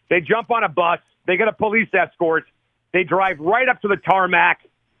suffer. They jump on a bus. They get a police escort. They drive right up to the tarmac.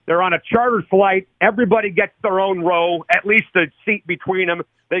 They're on a chartered flight. Everybody gets their own row, at least a seat between them.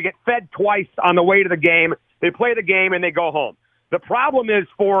 They get fed twice on the way to the game. They play the game, and they go home. The problem is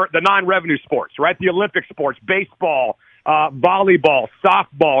for the non-revenue sports, right? The Olympic sports, baseball, volleyball,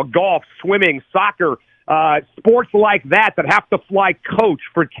 softball, golf, swimming, soccer, sports like that have to fly coach.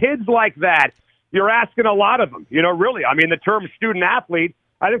 For kids like that, you're asking a lot of them, really. I mean, the term student athlete,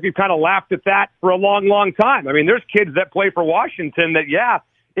 I think we've kind of laughed at that for a long, long time. I mean, there's kids that play for Washington that,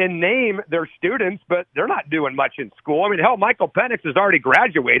 in name, they're students, but they're not doing much in school. I mean, hell, Michael Penix has already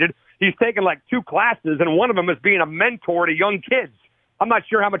graduated. He's taken like 2 classes, and one of them is being a mentor to young kids. I'm not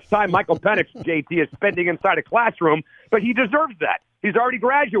sure how much time Michael Penix, JT, is spending inside a classroom, but he deserves that. He's already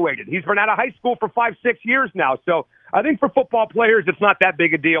graduated. He's been out of high school for 5-6 years now. So I think for football players, it's not that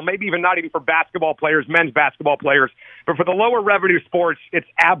big a deal. Maybe not even for basketball players, men's basketball players. But for the lower revenue sports, it's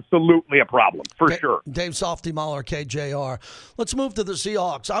absolutely a problem, for sure. Dave Softy Mahler, KJR. Let's move to the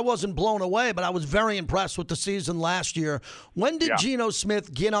Seahawks. I wasn't blown away, but I was very impressed with the season last year. When did Geno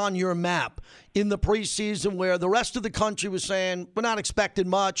Smith get on your map in the preseason where the rest of the country was saying, we're not expecting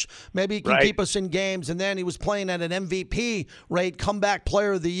much, maybe he can keep us in games, and then he was playing at an MVP rate, comeback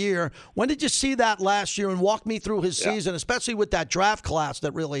player of the year. When did you see that last year, and walk me through his season, especially with that draft class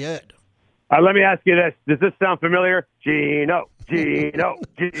that really hit? Let me ask you this. Does this sound familiar? Geno.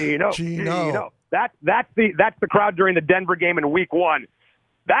 That's the crowd during the Denver game in week 1.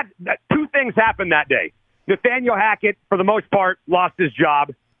 That 2 things happened that day. Nathaniel Hackett, for the most part, lost his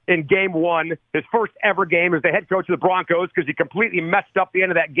job in game 1, his first ever game as the head coach of the Broncos, because he completely messed up the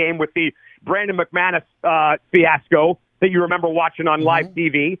end of that game with the Brandon McManus fiasco that you remember watching on live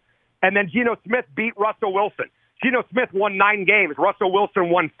TV. And then Geno Smith beat Russell Wilson. Geno Smith won 9 games. Russell Wilson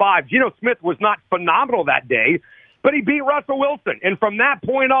won 5. Geno Smith was not phenomenal that day, but he beat Russell Wilson. And from that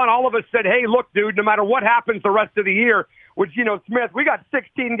point on, all of us said, hey, look, dude, no matter what happens the rest of the year with Geno Smith, we got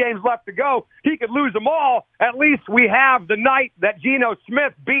 16 games left to go. He could lose them all. At least we have the night that Geno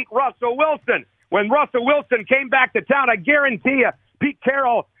Smith beat Russell Wilson. When Russell Wilson came back to town, I guarantee you, Pete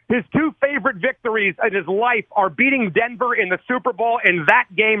Carroll, his 2 favorite victories in his life are beating Denver in the Super Bowl and that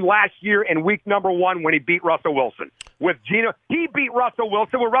game last year in week number 1 when he beat Russell Wilson. With Geno, he beat Russell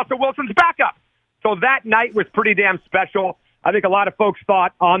Wilson with Russell Wilson's backup. So that night was pretty damn special. I think a lot of folks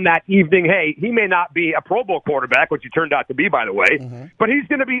thought on that evening, hey, he may not be a Pro Bowl quarterback, which he turned out to be, by the way, but he's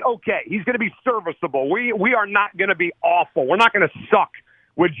going to be okay. He's going to be serviceable. We are not going to be awful. We're not going to suck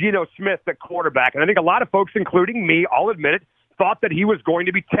with Geno Smith at quarterback. And I think a lot of folks, including me, I'll admit it, thought that he was going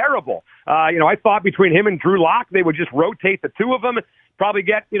to be terrible. I thought between him and Drew Lock, they would just rotate the 2 of them, probably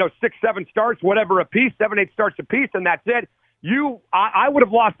get, 6-7 starts, whatever a piece, 7-8 starts a piece, and that's it. I would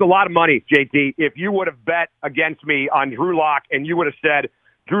have lost a lot of money, JT, if you would have bet against me on Drew Lock and you would have said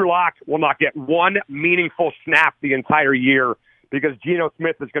Drew Lock will not get 1 meaningful snap the entire year because Geno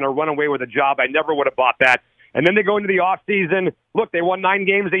Smith is going to run away with a job. I never would have bought that. And then they go into the offseason. Look, they won 9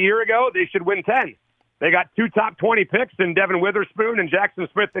 games a year ago. They should win 10. They got 2 top 20 picks in Devin Witherspoon and Jackson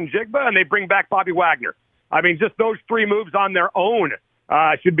Smith and Jigba, and they bring back Bobby Wagner. I mean, just those 3 moves on their own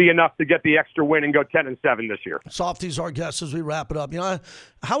should be enough to get the extra win and go 10-7 this year. Softy's our guest as we wrap it up.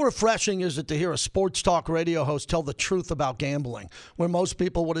 How refreshing is it to hear a sports talk radio host tell the truth about gambling, where most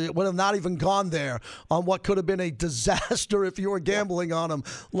people would have not even gone there on what could have been a disaster if you were gambling on them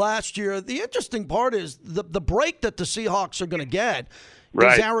last year. The interesting part is the break that the Seahawks are going to get.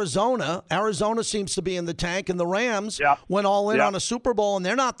 Is Arizona. Arizona seems to be in the tank, and the Rams went all in on a Super Bowl, and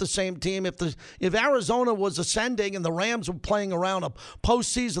they're not the same team. If Arizona was ascending and the Rams were playing around a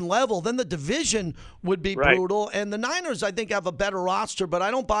postseason level, then the division would be brutal. And the Niners, I think, have a better roster, but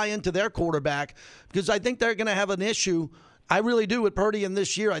I don't buy into their quarterback because I think they're going to have an issue. I really do with Purdy in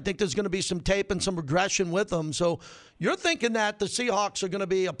this year. I think there's going to be some tape and some regression with them. So you're thinking that the Seahawks are going to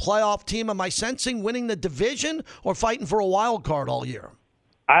be a playoff team. Am I sensing winning the division or fighting for a wild card all year?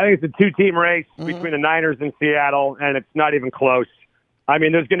 I think it's a 2-team race between the Niners and Seattle, and it's not even close. I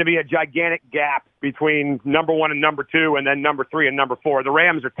mean, there's going to be a gigantic gap between number 1 and number 2, and then number 3 and number 4. The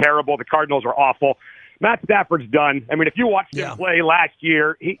Rams are terrible. The Cardinals are awful. Matt Stafford's done. I mean, if you watched him play last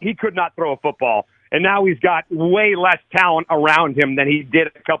year, he could not throw a football. And now he's got way less talent around him than he did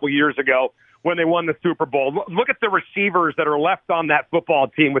a couple years ago when they won the Super Bowl. Look at the receivers that are left on that football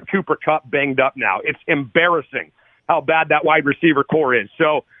team with Cooper Kupp banged up now. It's embarrassing how bad that wide receiver core is.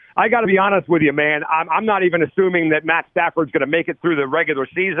 So I got to be honest with you, man. I'm not even assuming that Matt Stafford's going to make it through the regular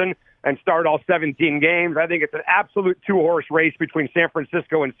season and start all 17 games. I think it's an absolute two-horse race between San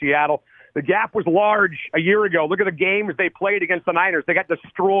Francisco and Seattle. The gap was large a year ago. Look at the games they played against the Niners. They got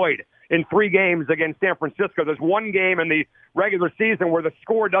destroyed in 3 games against San Francisco. There's one game in the regular season where the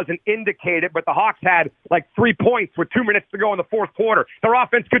score doesn't indicate it, but the Hawks had like 3 points with 2 minutes to go in the fourth quarter. Their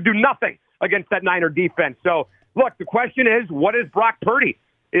offense could do nothing against that Niner defense. So, look, the question is, what is Brock Purdy?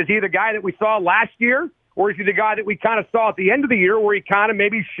 Is he the guy that we saw last year, or is he the guy that we kind of saw at the end of the year where he kind of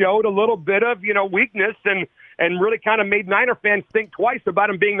maybe showed a little bit of, weakness and really kind of made Niner fans think twice about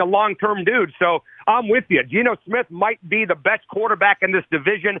him being the long-term dude? So I'm with you. Geno Smith might be the best quarterback in this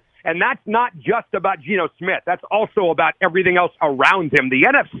division, and that's not just about Geno Smith. That's also about everything else around him. The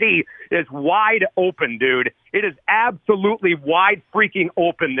NFC is wide open, dude. It is absolutely wide freaking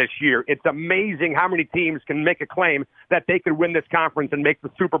open this year. It's amazing how many teams can make a claim that they could win this conference and make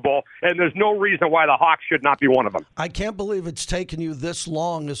the Super Bowl, and there's no reason why the Hawks should not be one of them. I can't believe it's taken you this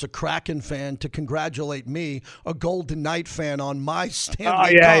long as a Kraken fan to congratulate me, a Golden Knight fan, on my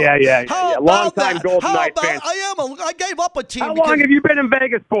Stanley Cup. Yeah. Long-time Golden Knight fan. I gave up a team. How long have you been in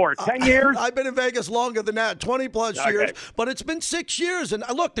Vegas for? 10 years? I've been in Vegas longer than that, 20-plus years. But it's been 6 years. And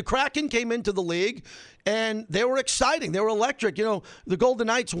look, the Kraken came into the league, and they were exciting. They were electric. The Golden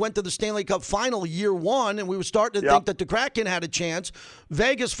Knights went to the Stanley Cup final year 1, and we were starting to think that the Kraken had a chance.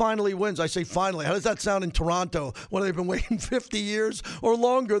 Vegas finally wins. I say finally. How does that sound in Toronto when they've been waiting 50 years or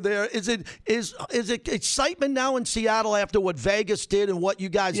longer there? Is it excitement now in Seattle after what Vegas did and what you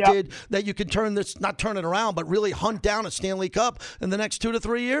guys did that you can not turn it around, but really hunt down a Stanley Cup in the next 2 to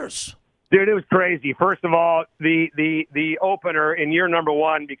 3 years? Dude, it was crazy. First of all, the opener in year number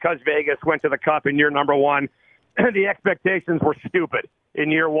 1, because Vegas went to the Cup in year number 1, the expectations were stupid in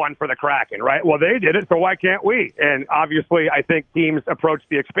year 1 for the Kraken, right? Well, they did it, so why can't we? And obviously, I think teams approached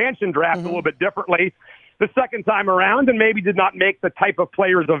the expansion draft a little bit differently the second time around, and maybe did not make the type of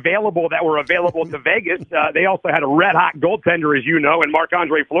players available that were available to Vegas. They also had a red-hot goaltender, as you know, and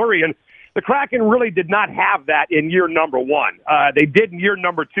Marc-Andre Fleury, and the Kraken really did not have that in year number 1. They did in year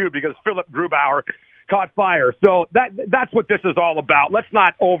number 2 because Philip Grubauer caught fire. So that's what this is all about. Let's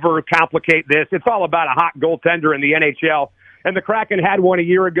not overcomplicate this. It's all about a hot goaltender in the NHL. And the Kraken had one a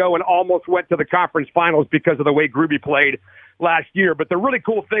year ago and almost went to the conference finals because of the way Gruby played last year. But the really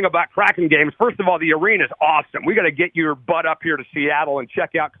cool thing about Kraken games, first of all, the arena is awesome. We got to get your butt up here to Seattle and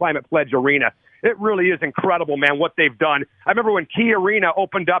check out Climate Pledge Arena. It really is incredible, man, what they've done. I remember when Key Arena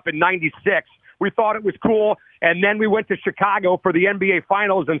opened up in '96, we thought it was cool, and then we went to Chicago for the NBA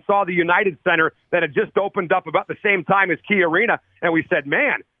Finals and saw the United Center that had just opened up about the same time as Key Arena, and we said,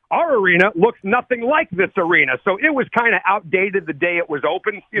 man, our arena looks nothing like this arena. So it was kind of outdated the day it was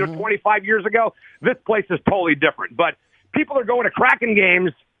open, 25 years ago. This place is totally different. But people are going to Kraken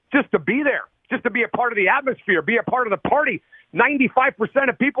games just to be there, just to be a part of the atmosphere, be a part of the party. 95%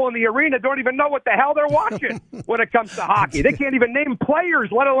 of people in the arena don't even know what the hell they're watching when it comes to hockey. They can't even name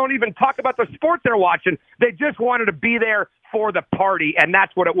players, let alone even talk about the sport they're watching. They just wanted to be there for the party, and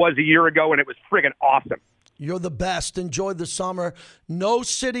that's what it was a year ago, and it was friggin' awesome. You're the best. Enjoy the summer. No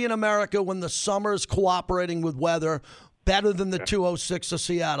city in America when the summer is cooperating with weather better than the 206 of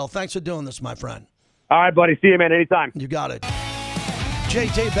Seattle. Thanks for doing this, my friend. All right, buddy. See you, man. Anytime. You got it.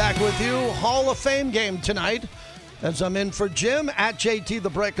 JT back with you. Hall of Fame game tonight. As I'm in for Jim, at JT The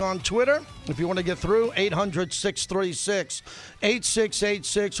Brick on Twitter. If you want to get through,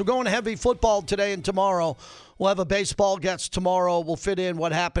 800-636-8686. We're going heavy football today and tomorrow. We'll have a baseball guest tomorrow. We'll fit in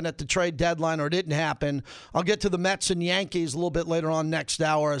what happened at the trade deadline or didn't happen. I'll get to the Mets and Yankees a little bit later on next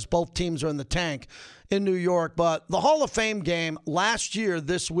hour as both teams are in the tank in New York. But the Hall of Fame game, last year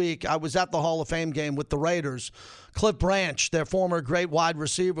this week, I was at the Hall of Fame game with the Raiders. Cliff Branch, their former great wide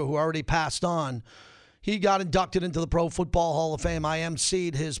receiver who already passed on, he got inducted into the Pro Football Hall of Fame. I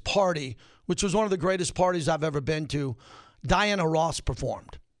emceed his party, which was one of the greatest parties I've ever been to. Diana Ross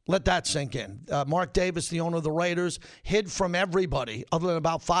performed. Let that sink in. Mark Davis, the owner of the Raiders, hid from everybody, other than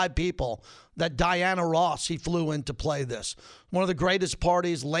about 5 people, that Diana Ross, he flew in to play this. One of the greatest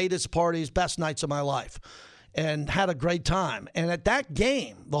parties, latest parties, best nights of my life. And had a great time. And at that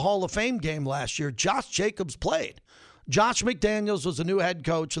game, the Hall of Fame game last year, Josh Jacobs played. Josh McDaniels was the new head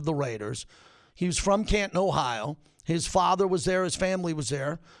coach of the Raiders. He was from Canton, Ohio. His father was there. His family was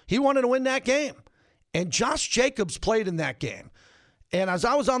there. He wanted to win that game. And Josh Jacobs played in that game. And as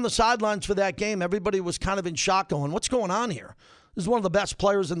I was on the sidelines for that game, everybody was kind of in shock going, what's going on here? This is one of the best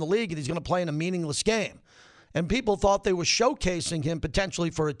players in the league, and he's going to play in a meaningless game. And people thought they were showcasing him potentially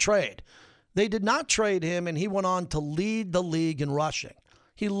for a trade. They did not trade him, and he went on to lead the league in rushing.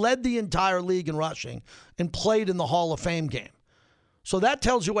 He led the entire league in rushing and played in the Hall of Fame game. So that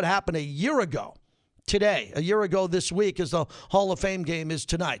tells you what happened a year ago. Today, a year ago this week, as the Hall of Fame game is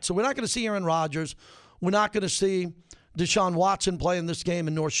tonight. So we're not going to see Aaron Rodgers. We're not going to see Deshaun Watson play in this game,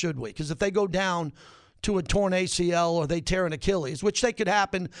 and nor should we. Because if they go down to a torn ACL or they tear an Achilles, which they could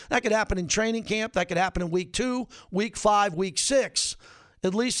happen, that could happen in training camp, that could happen in week 2, week 5, week 6.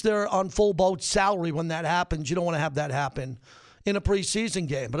 At least they're on full boat salary when that happens. You don't want to have that happen in a preseason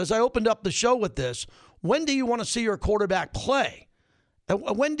game. But as I opened up the show with this, when do you want to see your quarterback play?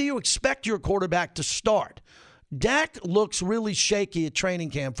 When do you expect your quarterback to start? Dak looks really shaky at training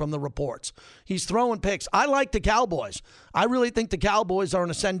camp from the reports. He's throwing picks. I like the Cowboys. I really think the Cowboys are an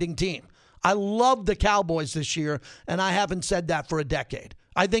ascending team. I love the Cowboys this year, and I haven't said that for a decade.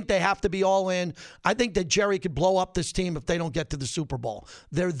 I think they have to be all in. I think that Jerry could blow up this team if they don't get to the Super Bowl.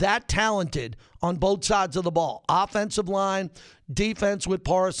 They're that talented on both sides of the ball. Offensive line, defense with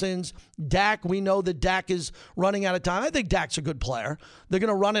Parsons. Dak, we know that Dak is running out of time. I think Dak's a good player. They're going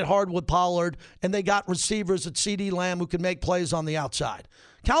to run it hard with Pollard, and they got receivers at CeeDee Lamb who can make plays on the outside.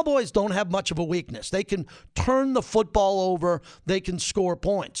 Cowboys don't have much of a weakness. They can turn the football over. They can score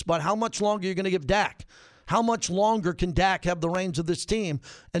points. But how much longer are you going to give Dak? How much longer can Dak have the reins of this team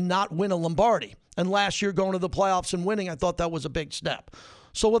and not win a Lombardi? And last year going to the playoffs and winning, I thought that was a big step.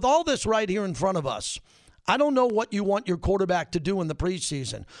 So with all this right here in front of us, I don't know what you want your quarterback to do in the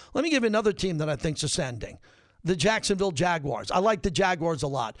preseason. Let me give you another team that I think's ascending. The Jacksonville Jaguars. I like the Jaguars a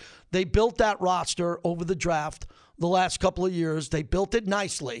lot. They built that roster over the draft the last couple of years. They built it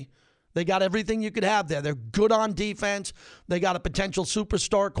nicely. They got everything you could have there. They're good on defense. They got a potential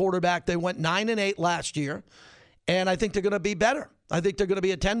superstar quarterback. They went 9-8 last year, and I think they're going to be better. I think they're going to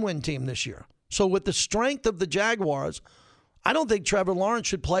be a 10-win team this year. So with the strength of the Jaguars, I don't think Trevor Lawrence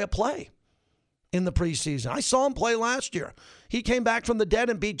should play a play in the preseason. I saw him play last year. He came back from the dead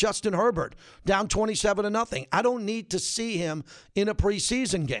and beat Justin Herbert down 27-0. I don't need to see him in a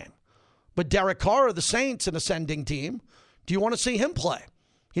preseason game. But Derek Carr of the Saints, an ascending team, do you want to see him play?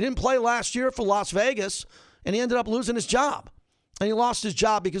 He didn't play last year for Las Vegas, and he ended up losing his job. And he lost his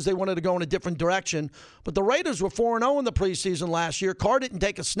job because they wanted to go in a different direction. But the Raiders were 4-0 in the preseason last year. Carr didn't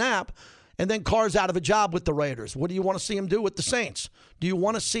take a snap, and then Carr's out of a job with the Raiders. What do you want to see him do with the Saints? Do you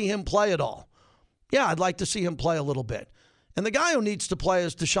want to see him play at all? Yeah, I'd like to see him play a little bit. And the guy who needs to play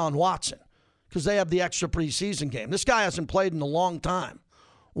is Deshaun Watson because they have the extra preseason game. This guy hasn't played in a long time.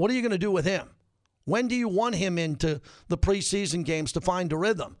 What are you going to do with him? When do you want him into the preseason games to find a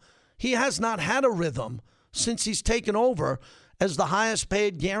rhythm? He has not had a rhythm since he's taken over as the highest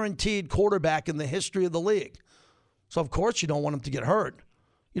paid guaranteed quarterback in the history of the league. So, of course, you don't want him to get hurt.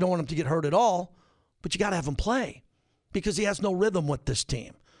 You don't want him to get hurt at all, but you got to have him play because he has no rhythm with this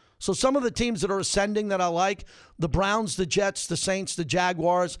team. So some of the teams that are ascending that I like, the Browns, the Jets, the Saints, the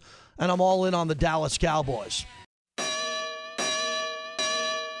Jaguars, and I'm all in on the Dallas Cowboys.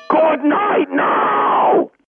 Good night.